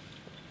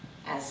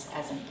as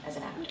an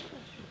actor?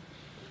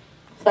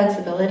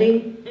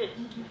 Flexibility,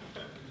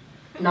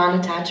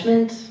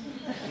 non-attachment.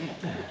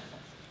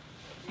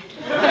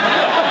 What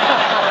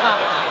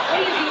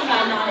do you mean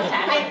by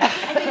non-attachment?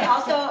 I think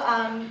also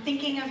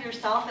thinking of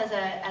yourself as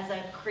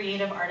a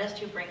creative artist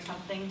who brings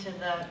something to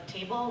the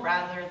table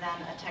rather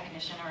than a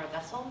technician or a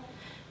vessel.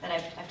 That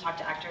I've talked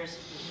to actors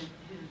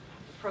who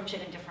approach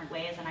it in different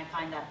ways, and I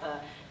find that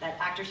that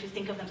actors who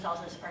think of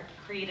themselves as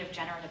creative,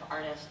 generative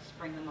artists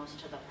bring the most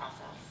to the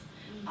process.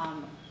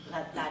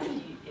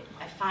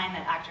 I find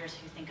that actors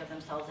who think of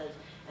themselves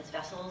as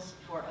vessels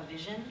for a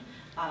vision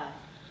are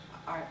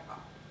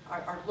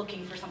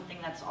looking for something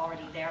that's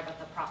already there, but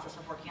the process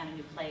of working on a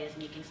new play is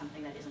making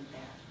something that isn't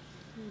there.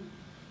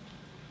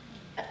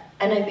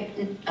 And I think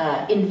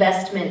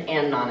investment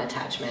and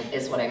non-attachment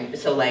is what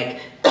so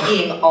like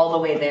being all the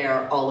way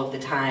there all of the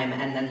time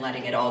and then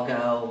letting it all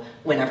go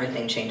when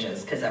everything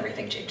changes, because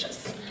everything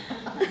changes.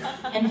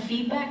 And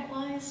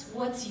feedback-wise,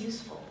 what's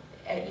useful?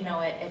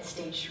 At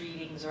stage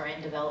readings or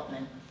in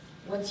development,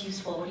 what's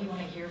useful? What do you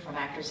want to hear from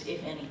actors,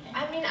 if anything?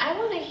 I mean, I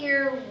want to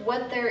hear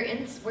what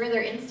where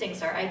their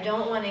instincts are. I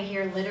don't want to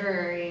hear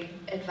literary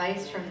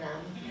advice from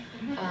them,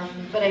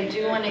 but I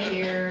do want to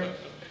hear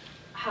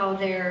how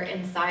they're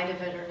inside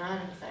of it or not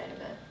inside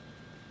of it.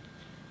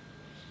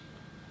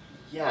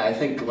 Yeah, I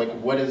think like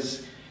what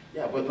is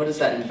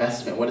that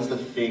investment? What is the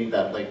thing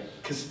that like,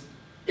 because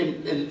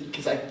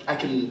I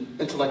can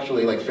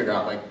intellectually like figure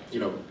out like, you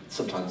know,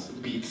 sometimes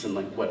beats and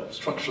like what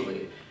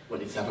structurally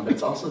what needs to happen, but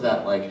it's also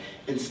that like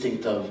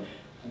instinct of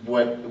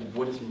what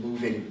is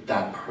moving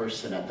that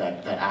person at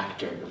that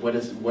actor. What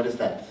is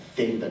that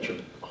thing that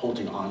you're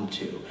holding on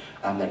to,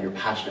 that you're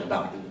passionate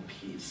about in the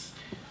piece?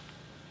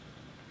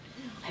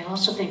 I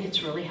also think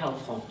it's really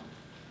helpful.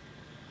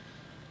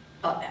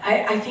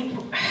 I think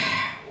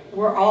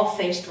we're all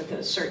faced with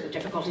a certain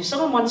difficulty.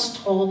 Someone once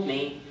told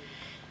me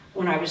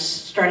when I was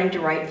starting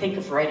to think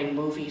of writing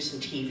movies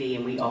and TV,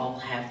 and we all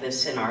have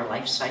this in our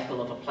life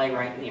cycle of a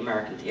playwright in the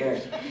American theater,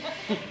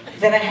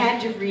 that I had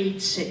to read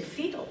Sid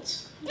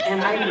Fields.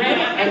 And I read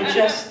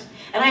it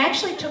and I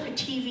actually took a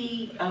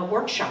TV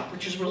workshop,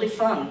 which was really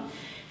fun,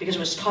 because it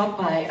was taught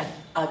by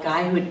a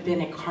guy who had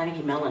been at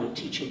Carnegie Mellon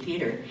teaching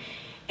theater.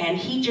 And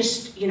he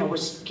just,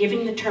 was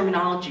giving the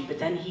terminology, but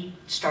then he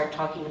started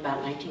talking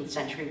about 19th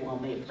century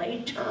well-made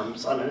play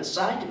terms on an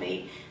aside to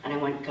me, and I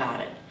went, got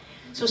it.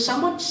 So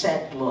someone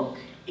said, look,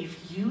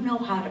 if you know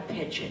how to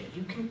pitch it,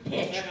 you can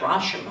pitch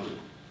Rashomon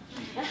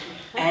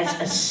as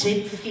a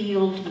Sid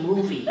Field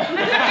movie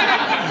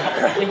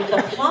with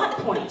the plot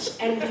points.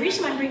 And the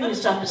reason I'm bringing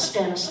this up is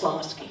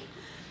Stanislavski.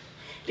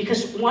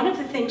 Because one of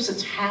the things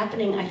that's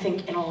happening, I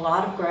think, in a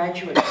lot of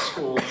graduate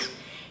schools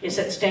is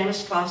that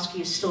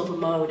Stanislavski is still the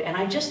mode. And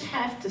I just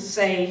have to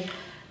say,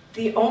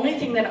 the only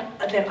thing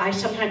that I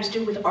sometimes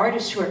do with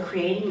artists who are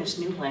creating this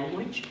new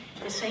language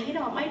is say, it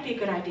might be a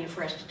good idea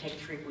for us to take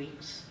 3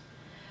 weeks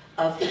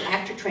of the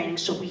actor training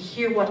so we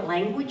hear what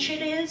language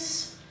it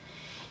is,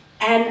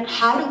 and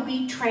how do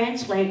we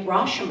translate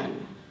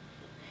Rashomon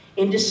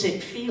into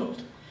Sid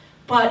Field.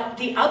 But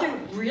the other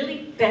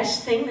really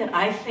best thing that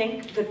I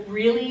think that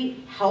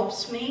really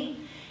helps me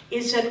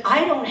is that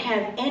I don't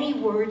have any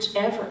words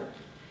ever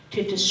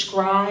to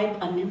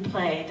describe a new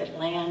play that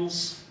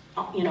lands,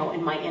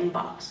 in my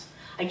inbox.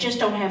 I just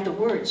don't have the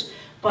words.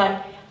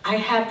 But I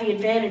have the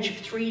advantage of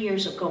 3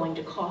 years of going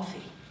to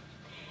coffee.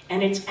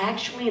 And it's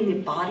actually in the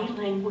body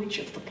language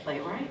of the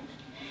playwright.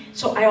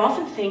 So I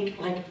often think,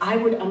 like, I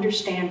would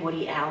understand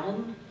Woody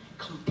Allen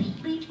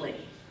completely.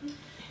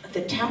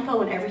 The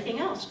tempo and everything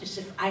else is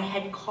if I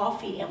had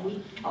coffee and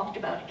we talked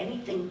about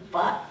anything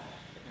but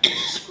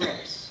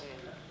scripts.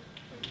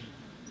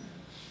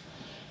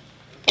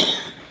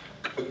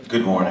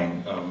 Good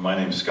morning. My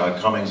name is Scott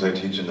Cummings. I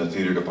teach in the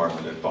theater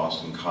department at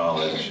Boston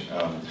College.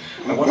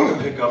 I wanted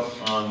to pick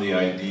up on the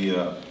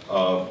idea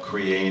of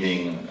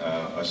creating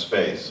a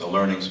space, a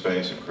learning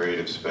space, a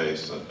creative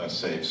space, a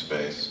safe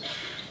space.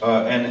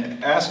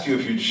 And ask you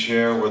if you'd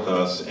share with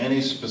us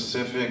any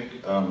specific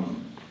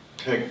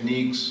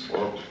techniques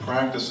or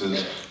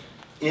practices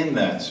in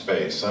that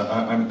space.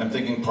 I'm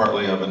thinking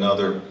partly of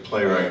another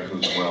playwright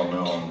who's well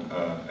known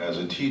as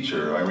a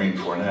teacher, Irene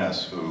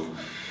Forness, who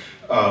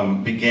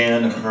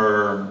began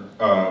her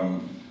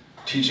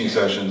teaching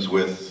sessions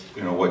with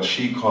what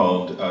she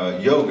called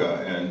yoga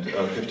and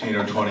 15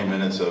 or 20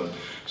 minutes of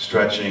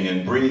stretching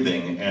and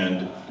breathing.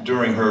 And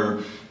during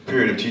her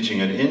period of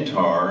teaching at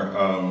INTAR,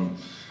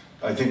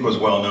 I think was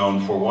well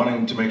known for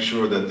wanting to make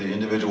sure that the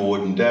individual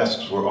wooden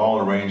desks were all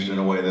arranged in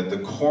a way that the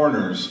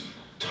corners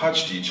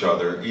touched each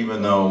other,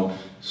 even though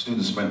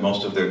students spent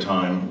most of their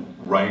time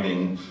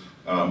writing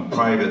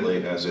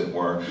privately, as it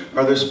were.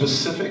 Are there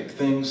specific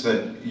things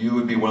that you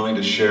would be willing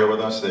to share with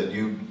us that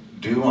you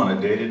do on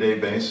a day-to-day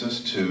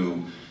basis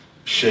to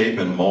shape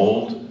and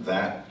mold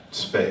that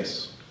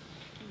space?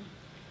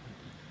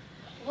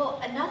 Well,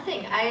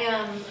 nothing.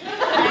 I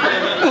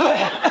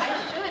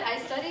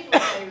studied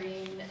with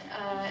Irene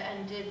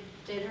and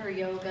did her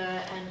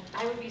yoga, and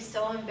I would be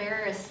so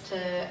embarrassed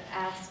to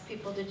ask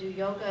people to do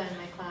yoga in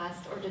my class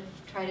or to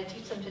try to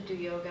teach them to do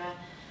yoga,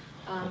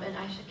 and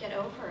I should get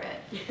over it.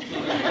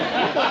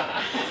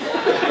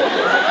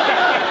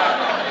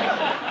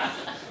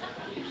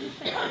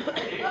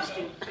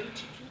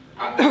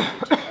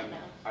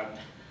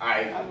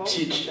 I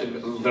teach a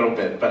little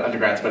bit, but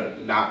undergrads,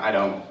 but not, I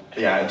don't,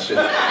 yeah, it's just,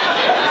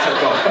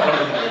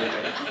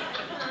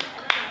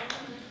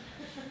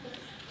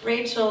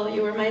 Rachel,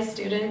 you were my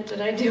student.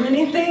 Did I do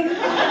anything?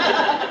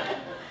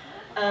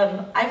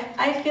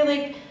 I feel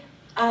like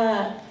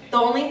the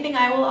only thing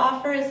I will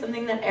offer is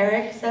something that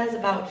Eric says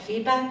about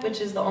feedback, which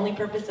is the only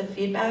purpose of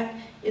feedback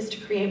is to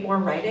create more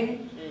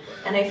writing.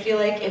 And I feel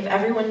like if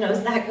everyone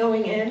knows that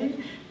going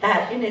in,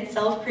 that in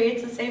itself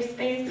creates a safe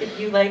space. If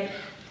you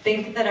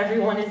think that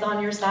everyone is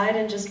on your side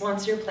and just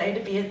wants your play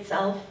to be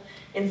itself,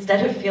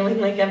 instead of feeling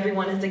like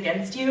everyone is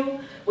against you,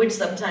 which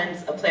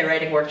sometimes a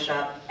playwriting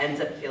workshop ends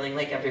up feeling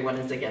like everyone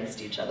is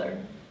against each other.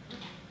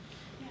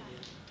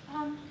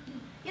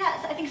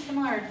 Yeah, so I think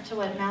similar to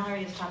what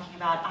Mallery is talking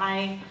about,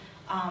 I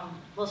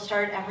will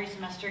start every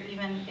semester,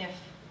 even if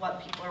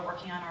what people are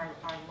working on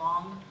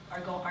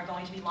are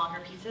going to be longer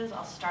pieces.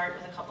 I'll start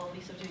with a couple of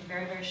weeks of doing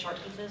very, very short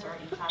pieces or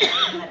in class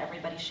writing that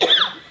everybody shares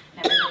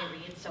and everybody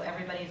reads. So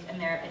everybody's in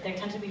there. They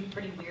tend to be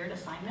pretty weird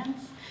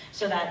assignments,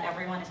 so that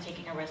everyone is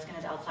taking a risk and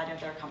is outside of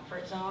their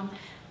comfort zone,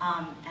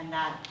 and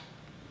that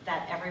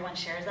everyone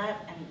shares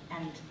that,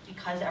 and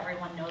because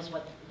everyone knows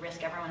what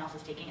risk everyone else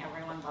is taking,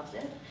 everyone loves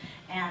it,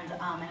 and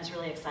it's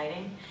really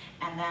exciting.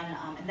 And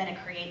then it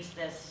creates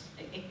this.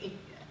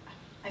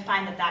 I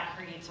find that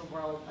creates a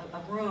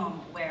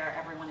room where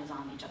everyone is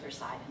on each other's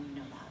side, and you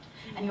know that.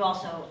 And you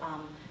also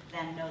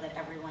then know that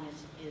everyone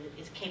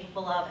is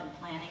capable of and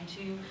planning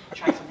to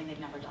try something they've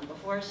never done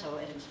before, so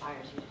it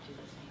inspires you to do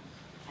the same,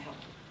 I hope.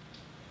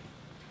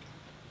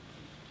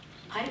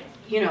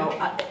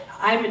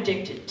 I'm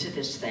addicted to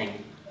this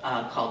thing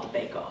called the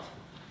bake-off,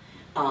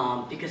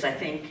 because I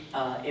think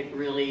it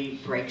really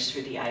breaks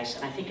through the ice,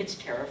 and I think it's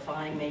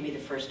terrifying maybe the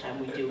first time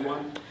we do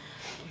one,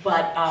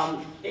 but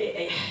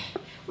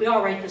we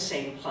all write the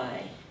same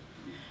play,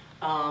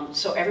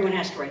 so everyone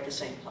has to write the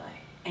same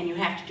play, and you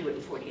have to do it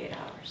in 48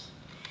 hours.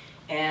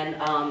 And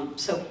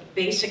so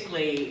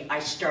basically, I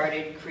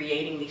started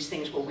creating these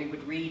things where we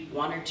would read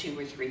 1 or 2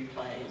 or 3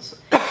 plays,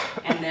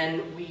 and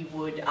then we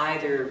would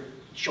either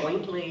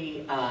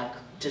jointly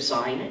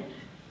design it,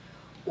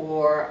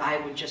 or I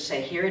would just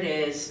say, here it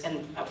is.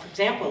 And for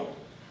example,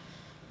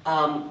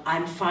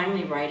 I'm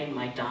finally writing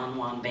my Don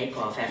Juan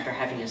Bake-Off after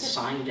having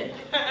assigned it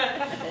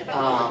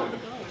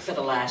for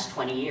the last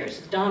 20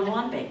 years. Don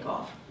Juan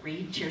Bake-Off.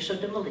 Read Tirso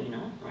de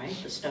Molina, right,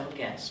 The Stone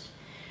Guest.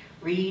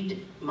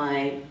 Read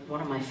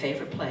one of my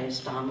favorite plays,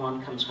 Don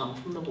Juan Comes Home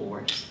from the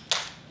Wars.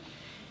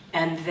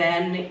 And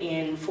then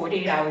in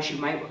 48 hours, you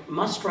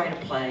must write a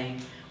play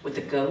with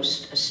a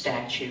ghost, a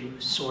statue,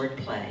 sword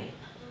play,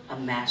 a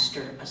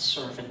master, a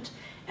servant,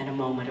 and a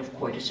moment of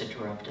coitus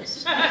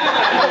interruptus. I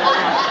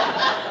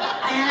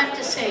have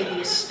to say,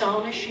 the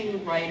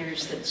astonishing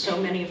writers that so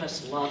many of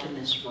us love in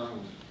this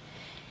room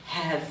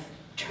have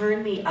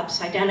turned me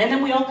upside down. And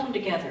then we all come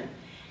together,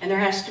 and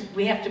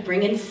we have to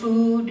bring in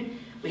food,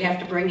 we have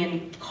to bring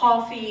in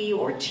coffee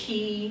or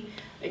tea.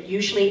 It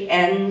usually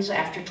ends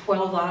after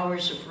 12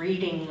 hours of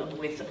reading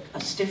with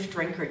a stiff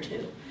drink or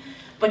 2.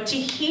 But to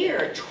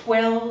hear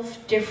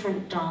 12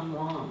 different Don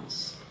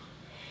Juans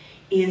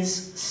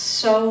is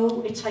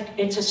so, it's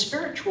a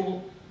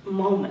spiritual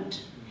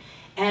moment.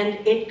 And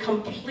it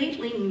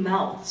completely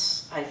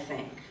melts, I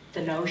think,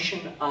 the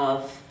notion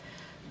of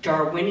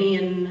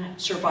Darwinian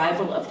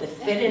survival of the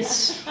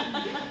fittest,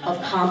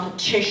 of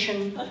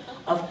competition,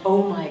 of,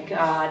 oh my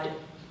God,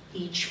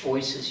 each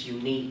voice is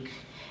unique.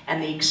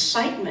 And the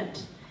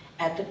excitement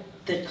at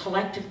the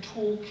collective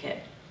toolkit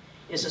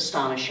is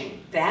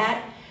astonishing.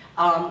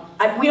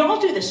 We all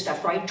do this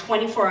stuff, right?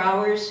 24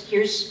 hours.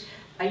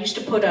 I used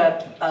to put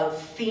a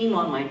theme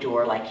on my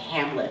door like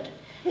Hamlet.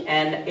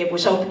 And it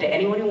was open to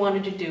anyone who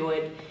wanted to do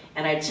it.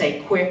 And I'd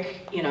say,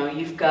 quick, you know,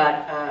 you've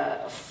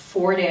got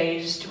 4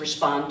 days to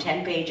respond,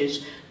 10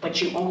 pages,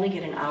 but you only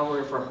get an hour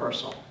of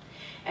rehearsal.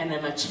 And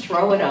then let's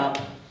throw it up.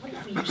 What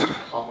did we used to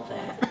call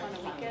that?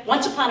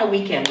 Once Upon a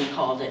Weekend, we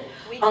called it.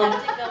 We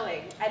kept it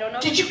going. I don't know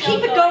if did you it's keep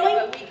still it going?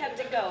 But we kept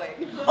it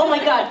going. Oh my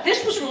God,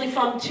 this was really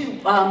fun too.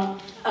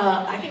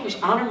 I think it was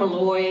Honor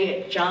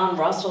Malloy, John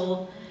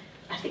Russell.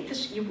 I think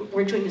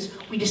we're doing this.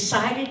 We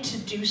decided to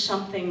do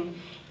something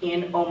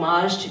in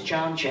homage to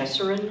John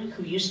Jesserin,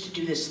 who used to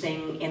do this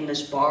thing in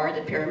this bar,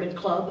 the Pyramid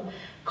Club,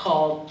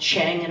 called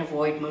Chang and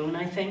Avoid Moon,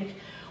 I think,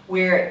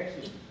 where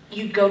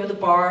you'd go to the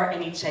bar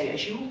and he'd say,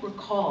 as you will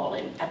recall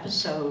in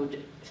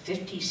episode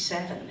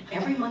 57,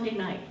 every Monday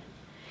night,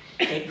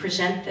 they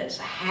present this,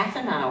 a half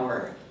an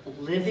hour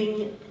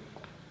living,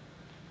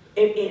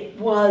 it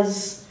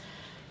was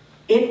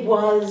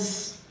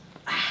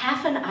a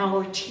half an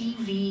hour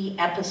TV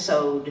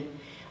episode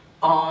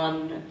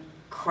on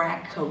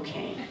crack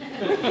cocaine.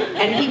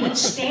 And he would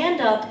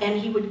stand up and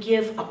he would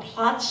give a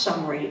plot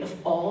summary of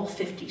all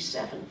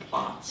 57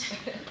 plots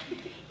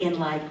in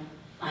like,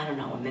 I don't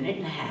know, a minute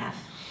and a half.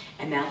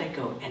 And now they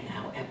go, and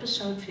now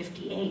episode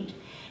 58.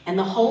 And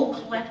the whole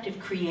collective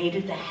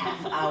created the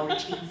half-hour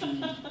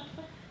TV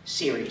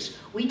series.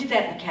 We did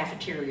that in the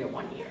cafeteria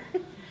one year,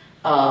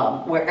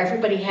 where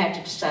everybody had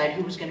to decide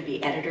who was going to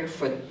be editor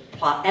for the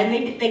plot, and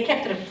they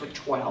kept it up for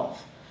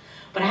 12.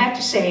 But I have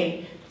to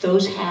say,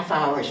 those half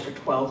hours for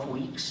 12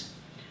 weeks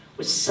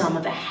was some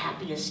of the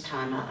happiest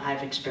time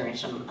I've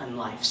experienced in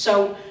life.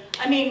 So,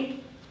 I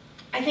mean,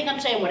 I think I'm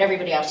saying what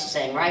everybody else is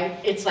saying, right?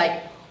 It's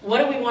like, what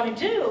do we want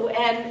to do?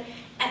 And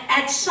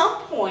at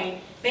some point,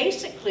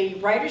 basically,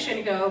 writers are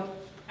going to go,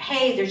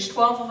 hey, there's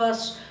 12 of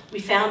us, we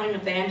found an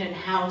abandoned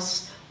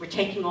house, we're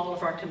taking all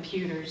of our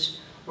computers,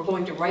 we're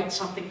going to write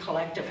something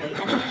collectively.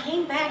 And they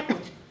came back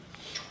with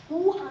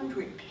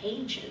 200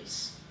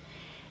 pages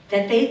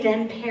that they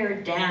then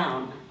pared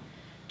down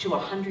to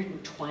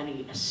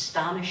 120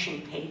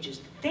 astonishing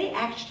pages. They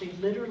actually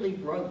literally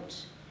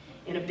wrote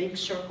in a big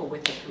circle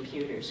with the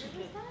computers.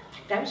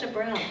 That was a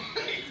Brown.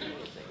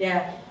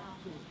 Yeah.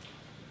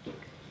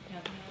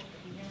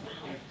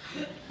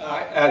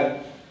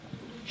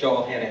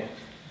 Joel Henning.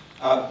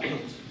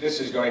 This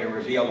is going to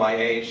reveal my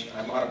age.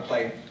 I want to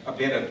play a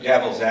bit of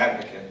devil's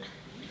advocate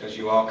because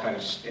you all kind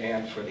of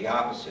stand for the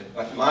opposite.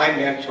 But my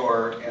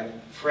mentor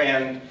and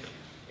friend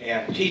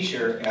and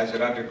teacher as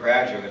an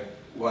undergraduate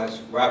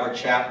was Robert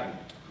Chapman,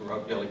 who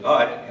wrote Billy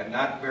Budd, and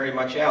not very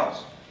much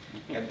else.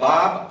 And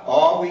Bob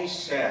always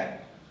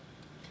said,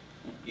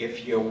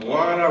 if you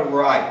want to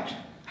write,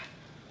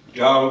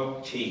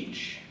 don't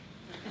teach.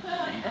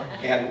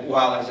 And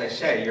while, as I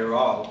say, you're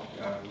all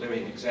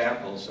living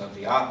examples of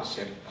the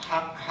opposite,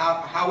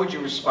 how would you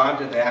respond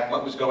to that?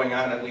 What was going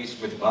on, at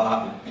least with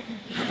Bob?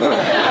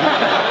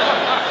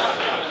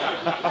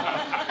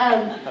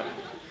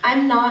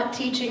 I'm not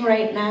teaching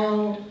right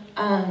now,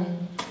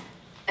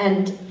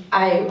 and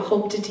I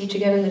hope to teach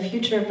again in the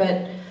future,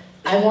 but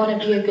I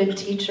want to be a good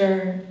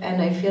teacher, and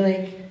I feel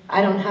like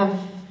I don't have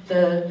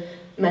the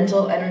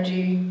mental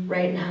energy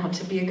right now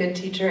to be a good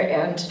teacher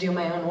and to do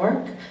my own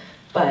work,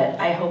 but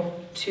I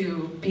hope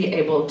to be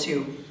able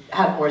to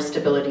have more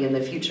stability in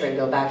the future and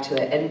go back to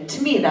it. And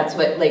to me, that's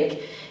what,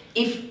 like,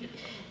 if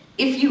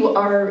you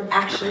are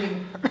actually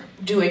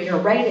doing your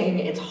writing,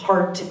 it's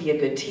hard to be a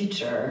good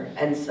teacher,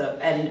 and so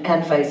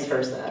and vice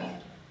versa.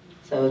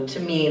 So to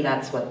me,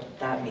 that's what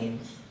that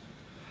means.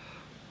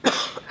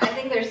 I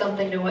think there's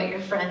something to what your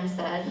friend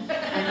said.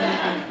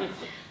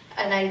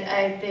 And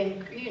I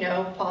think, you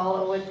know,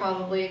 Paula would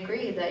probably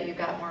agree that you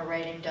got more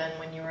writing done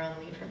when you were on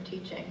leave from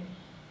teaching.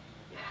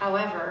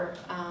 However,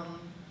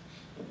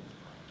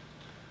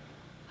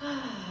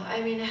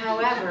 I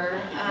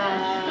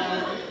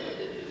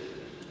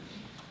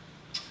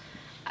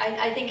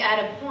think at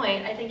a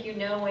point, I think you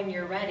know when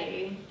you're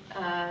ready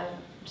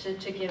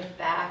to give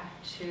back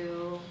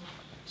to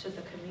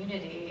the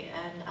community,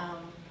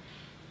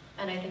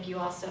 and I think you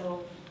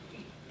also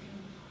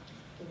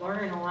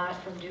learn a lot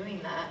from doing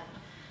that.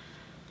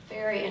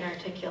 Very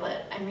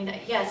inarticulate. I mean,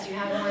 yes, you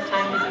have more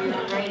time to do your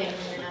own writing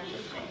when you're not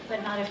teaching.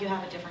 But not if you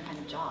have a different kind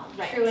of job.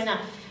 Right. True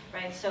enough.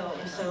 Right, so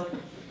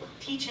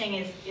teaching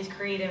is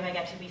creative. I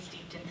get to be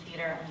steeped in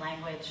theater and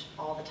language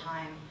all the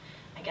time.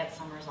 I get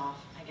summers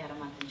off. I get a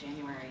month in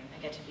January.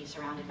 I get to be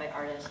surrounded by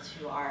artists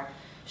who are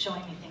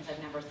showing me things I've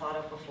never thought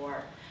of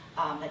before.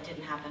 That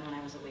didn't happen when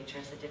I was a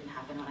waitress. It didn't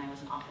happen when I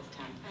was an office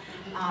temp.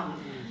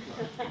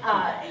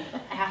 I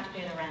have to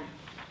pay the rent.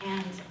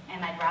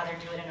 And I'd rather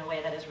do it in a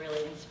way that is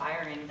really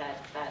inspiring,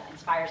 that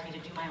inspires me to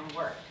do my own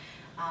work.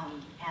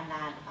 And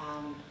that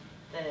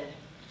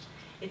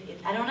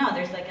I don't know,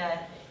 there's like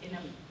in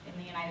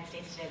the United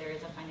States today, there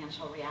is a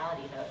financial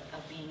reality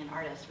of being an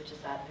artist, which is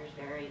that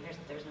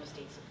there's no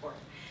state support.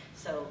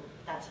 So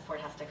that support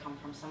has to come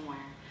from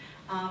somewhere.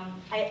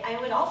 I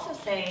would also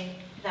say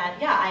that,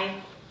 yeah,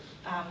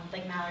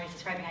 like Mallory's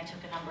describing, I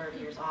took a number of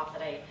years off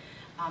that I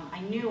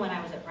knew when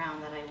I was at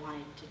Brown that I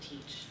wanted to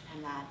teach,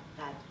 and that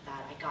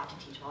I got to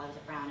teach while I was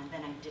at Brown, and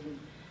then I didn't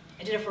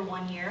I did it for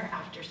 1 year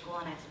after school,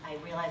 and I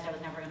realized I was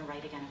never going to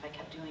write again if I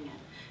kept doing it.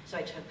 So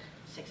I took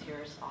 6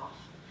 years off,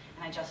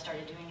 and I just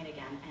started doing it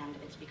again, and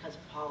it's because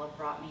Paula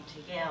brought me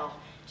to Yale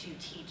to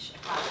teach a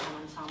class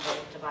on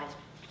ensemble devised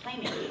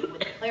playmaking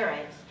with the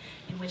playwrights,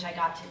 in which I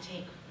got to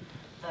take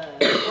the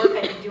work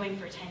I've been doing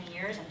for 10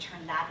 years and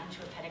turn that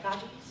into a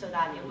pedagogy, so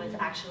that it was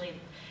actually,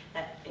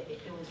 that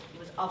it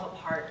was of a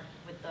part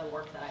with the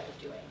work that I was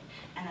doing,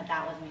 and I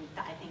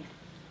think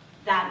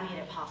that made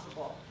it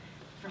possible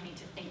for me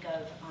to think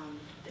of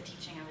the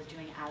teaching I was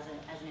doing as an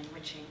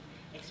enriching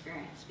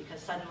experience,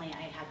 because suddenly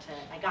I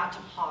got to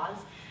pause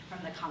from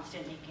the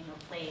constant making of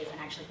plays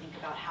and actually think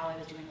about how I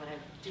was doing what I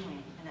was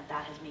doing, and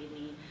that has made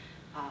me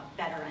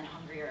better and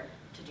hungrier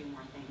to do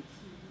more things.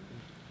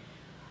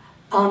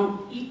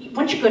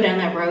 Once you go down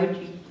that road,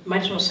 you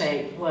might as well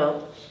say,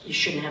 well, you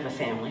shouldn't have a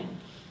family,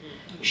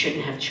 you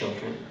shouldn't have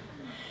children,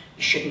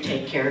 you shouldn't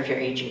take care of your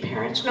aging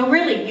parents. No,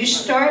 really, you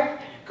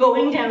start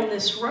going down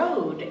this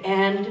road,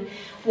 and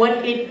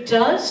what it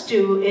does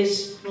do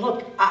is,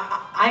 look,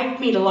 I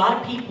meet a lot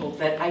of people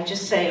that I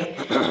just say,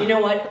 you know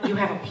what, you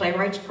have a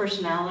playwright's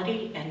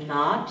personality and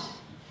not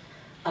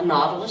a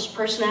novelist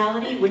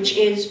personality, which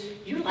is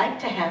you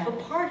like to have a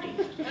party.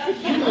 You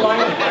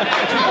like to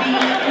be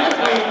in the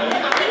room.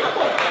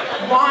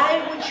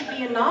 Why would you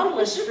be a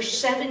novelist for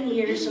 7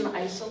 years in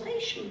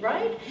isolation,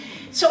 right?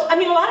 So, I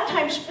mean, a lot of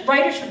times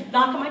writers would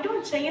knock on my door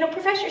and say, you know,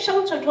 Professor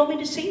so-and-so told me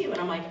to see you. And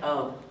I'm like,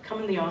 oh,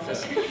 come in the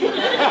office. And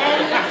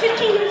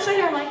 15 minutes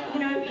later, I'm like, you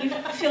know, you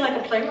feel like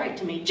a playwright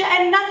to me.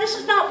 And this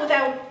is not with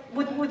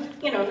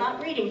you know, not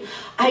reading.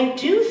 I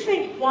do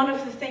think one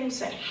of the things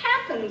that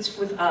happens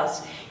with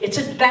us, it's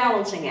a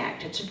balancing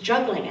act, it's a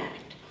juggling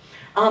act.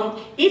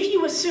 If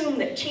you assume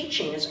that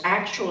teaching is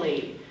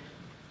actually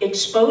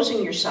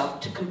exposing yourself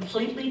to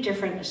completely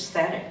different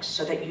aesthetics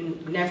so that you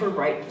never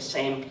write the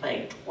same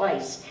play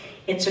twice,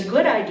 it's a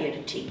good idea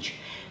to teach.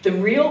 The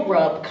real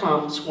rub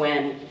comes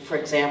when, for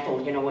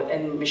example, you know,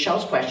 and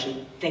Michelle's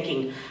question,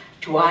 thinking,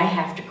 do I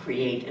have to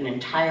create an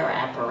entire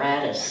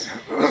apparatus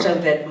so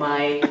that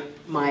my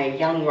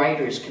young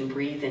writers can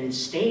breathe in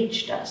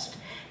stage dust?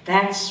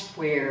 That's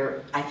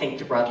where I think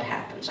the rub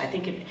happens. I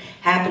think it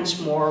happens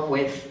more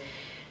with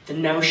the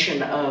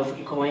notion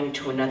of going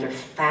to another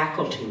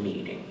faculty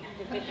meeting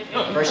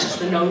versus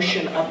the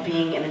notion of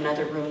being in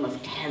another room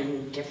of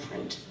 10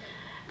 different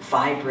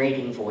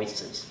vibrating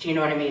voices. Do you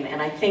know what I mean?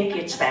 And I think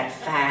it's that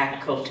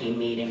faculty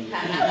meeting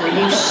where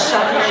you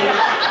suddenly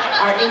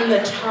are in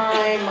the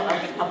time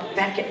of a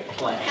Beckett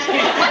play.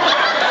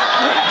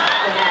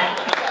 That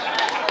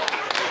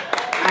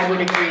I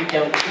would agree,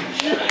 don't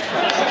teach.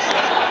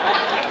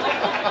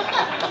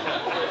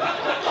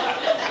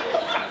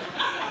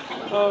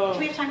 Do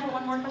we have time for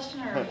one more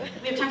question, or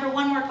we have time for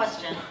one more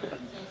question?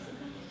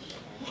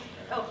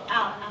 Oh,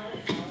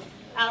 Alice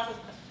has a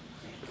question.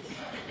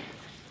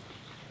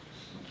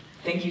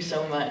 Thank you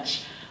so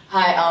much.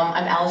 Hi,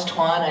 I'm Alice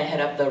Twan. I head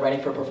up the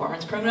Writing for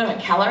Performance program at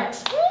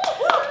CalArts.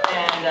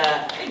 And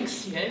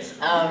thanks, you guys.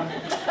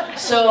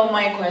 So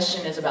my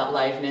question is about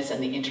liveness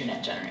and the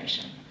internet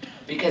generation,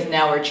 because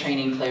now we're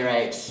training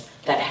playwrights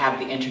that have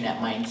the internet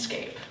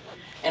mindscape.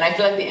 And I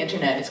feel like the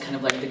internet is kind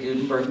of like the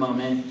Gutenberg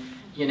moment.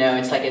 You know,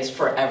 it's like it's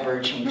forever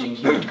changing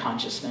human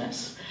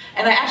consciousness.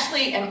 And I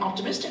actually am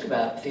optimistic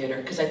about theater,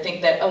 because I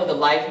think that, oh, the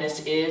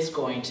liveness is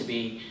going to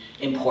be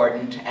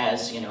important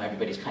as, you know,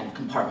 everybody's kind of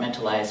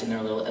compartmentalized in their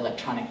little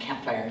electronic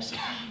campfires.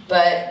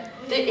 But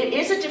it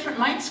is a different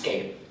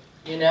mindscape,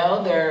 you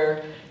know?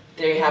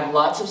 They have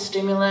lots of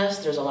stimulus,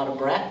 there's a lot of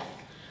breadth.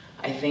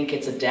 I think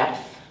it's a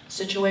depth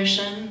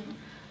situation.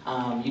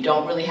 You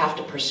don't really have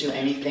to pursue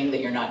anything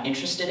that you're not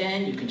interested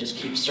in. You can just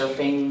keep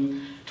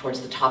surfing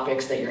towards the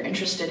topics that you're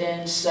interested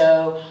in.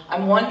 So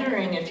I'm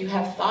wondering if you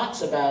have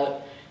thoughts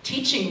about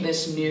teaching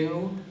this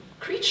new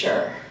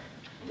creature,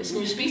 this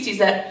new species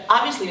that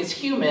obviously is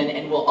human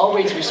and will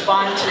always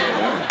respond to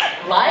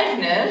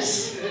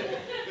liveness,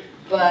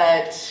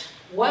 but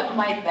what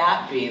might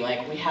that be?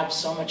 Like, we have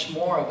so much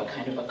more of a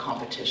kind of a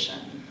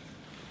competition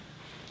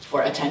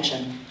for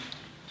attention.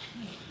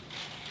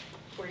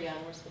 We're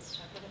young, we're supposed to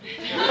talk about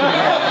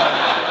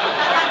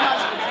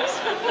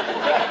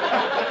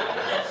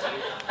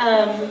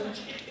it.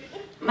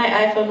 My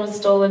iPhone was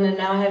stolen and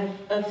now I have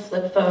a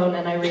flip phone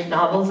and I read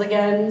novels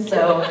again,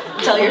 so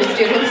tell your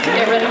students to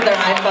get rid of their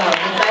iPhones.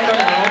 I don't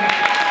know.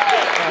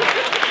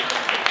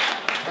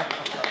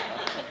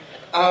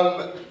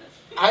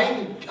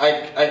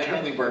 I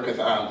currently work with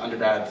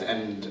undergrads,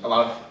 and a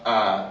lot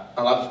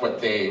of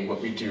what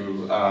we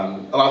do,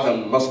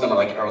 most of them are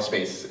like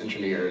aerospace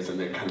engineers, and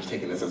they're kind of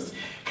taking this as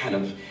kind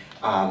of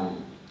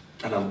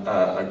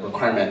a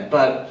requirement.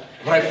 But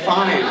what I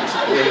find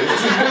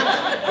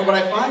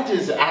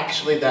is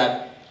actually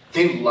that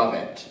they love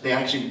it. They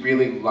actually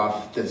really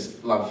love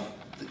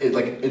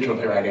like intro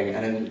playwriting,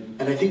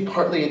 and I think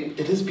partly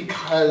it is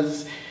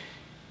because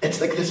it's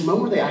like this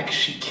moment where they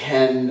actually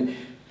can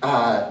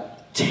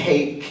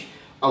take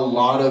a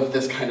lot of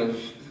this kind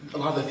of a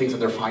lot of the things that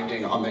they're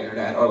finding on the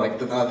internet, or like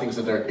a lot of things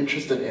that they're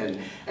interested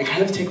in, and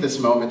kind of take this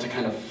moment to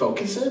kind of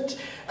focus it.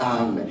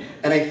 And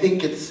I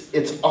think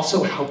it's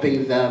also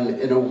helping them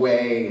in a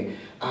way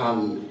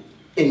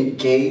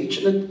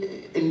engage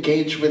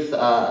with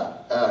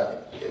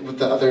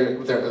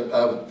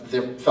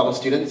their fellow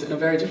students in a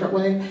very different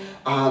way.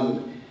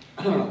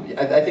 I don't know.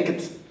 I think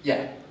it's,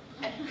 yeah.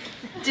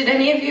 Did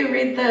any of you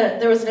read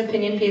there was an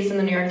opinion piece in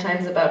the New York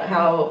Times about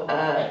how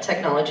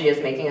technology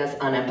is making us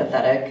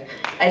unempathetic.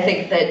 I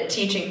think that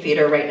teaching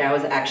theater right now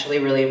is actually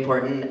really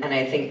important, and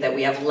I think that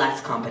we have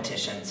less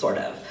competition, sort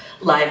of.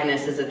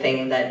 Liveness is a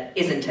thing that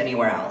isn't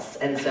anywhere else,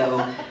 and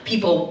so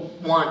people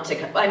want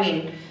to, I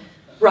mean,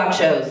 rock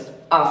shows,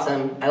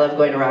 awesome. I love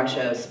going to rock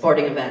shows.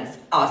 Sporting events,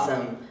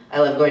 awesome. I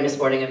love going to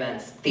sporting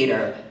events.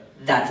 Theater,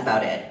 that's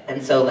about it.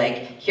 And so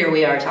like, here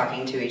we are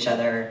talking to each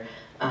other.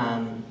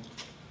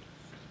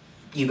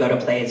 You go to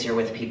plays, you're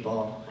with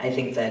people. I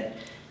think that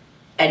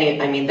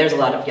there's a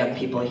lot of young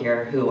people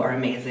here who are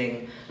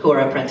amazing, who are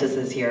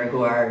apprentices here,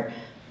 who are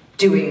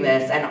doing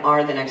this and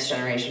are the next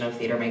generation of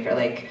theater maker.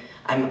 Like,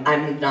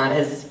 I'm not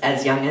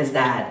as young as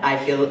that. I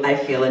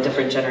feel a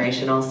different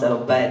generation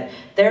also, but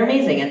they're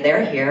amazing and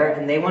they're here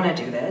and they want to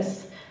do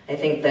this. I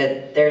think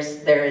that there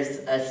is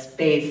a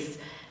space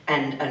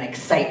and an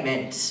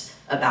excitement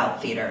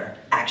about theater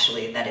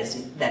actually that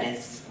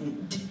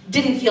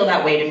didn't feel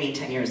that way to me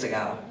 10 years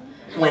ago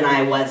when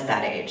I was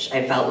that age.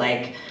 I felt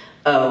like,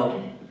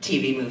 oh,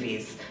 TV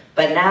movies.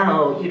 But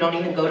now you don't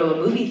even go to a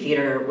movie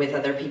theater with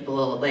other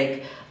people.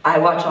 Like, I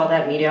watch all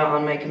that media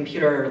on my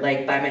computer,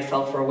 like by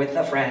myself or with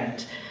a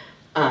friend.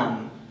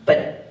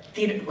 But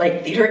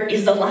theater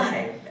is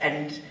alive.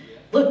 And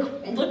look,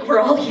 we're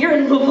all here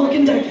in Louisville,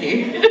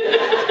 Kentucky.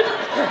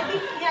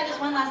 Yeah, just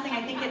one last thing.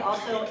 I think it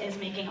also is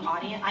making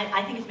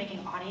I think it's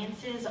making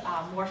audiences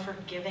more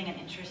forgiving and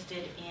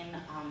interested in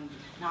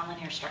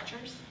nonlinear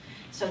structures.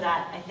 So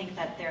that I think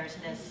that there's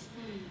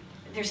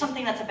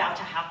something that's about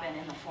to happen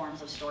in the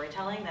forms of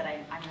storytelling that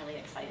I'm really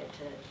excited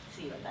to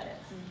see what that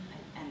is.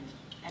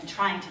 And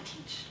trying to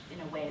teach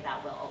in a way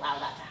that will allow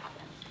that to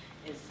happen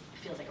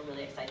feels like a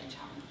really exciting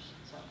challenge.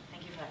 So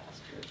thank you for that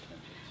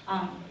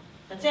question.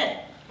 That's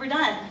it. We're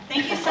done.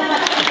 Thank you so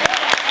much.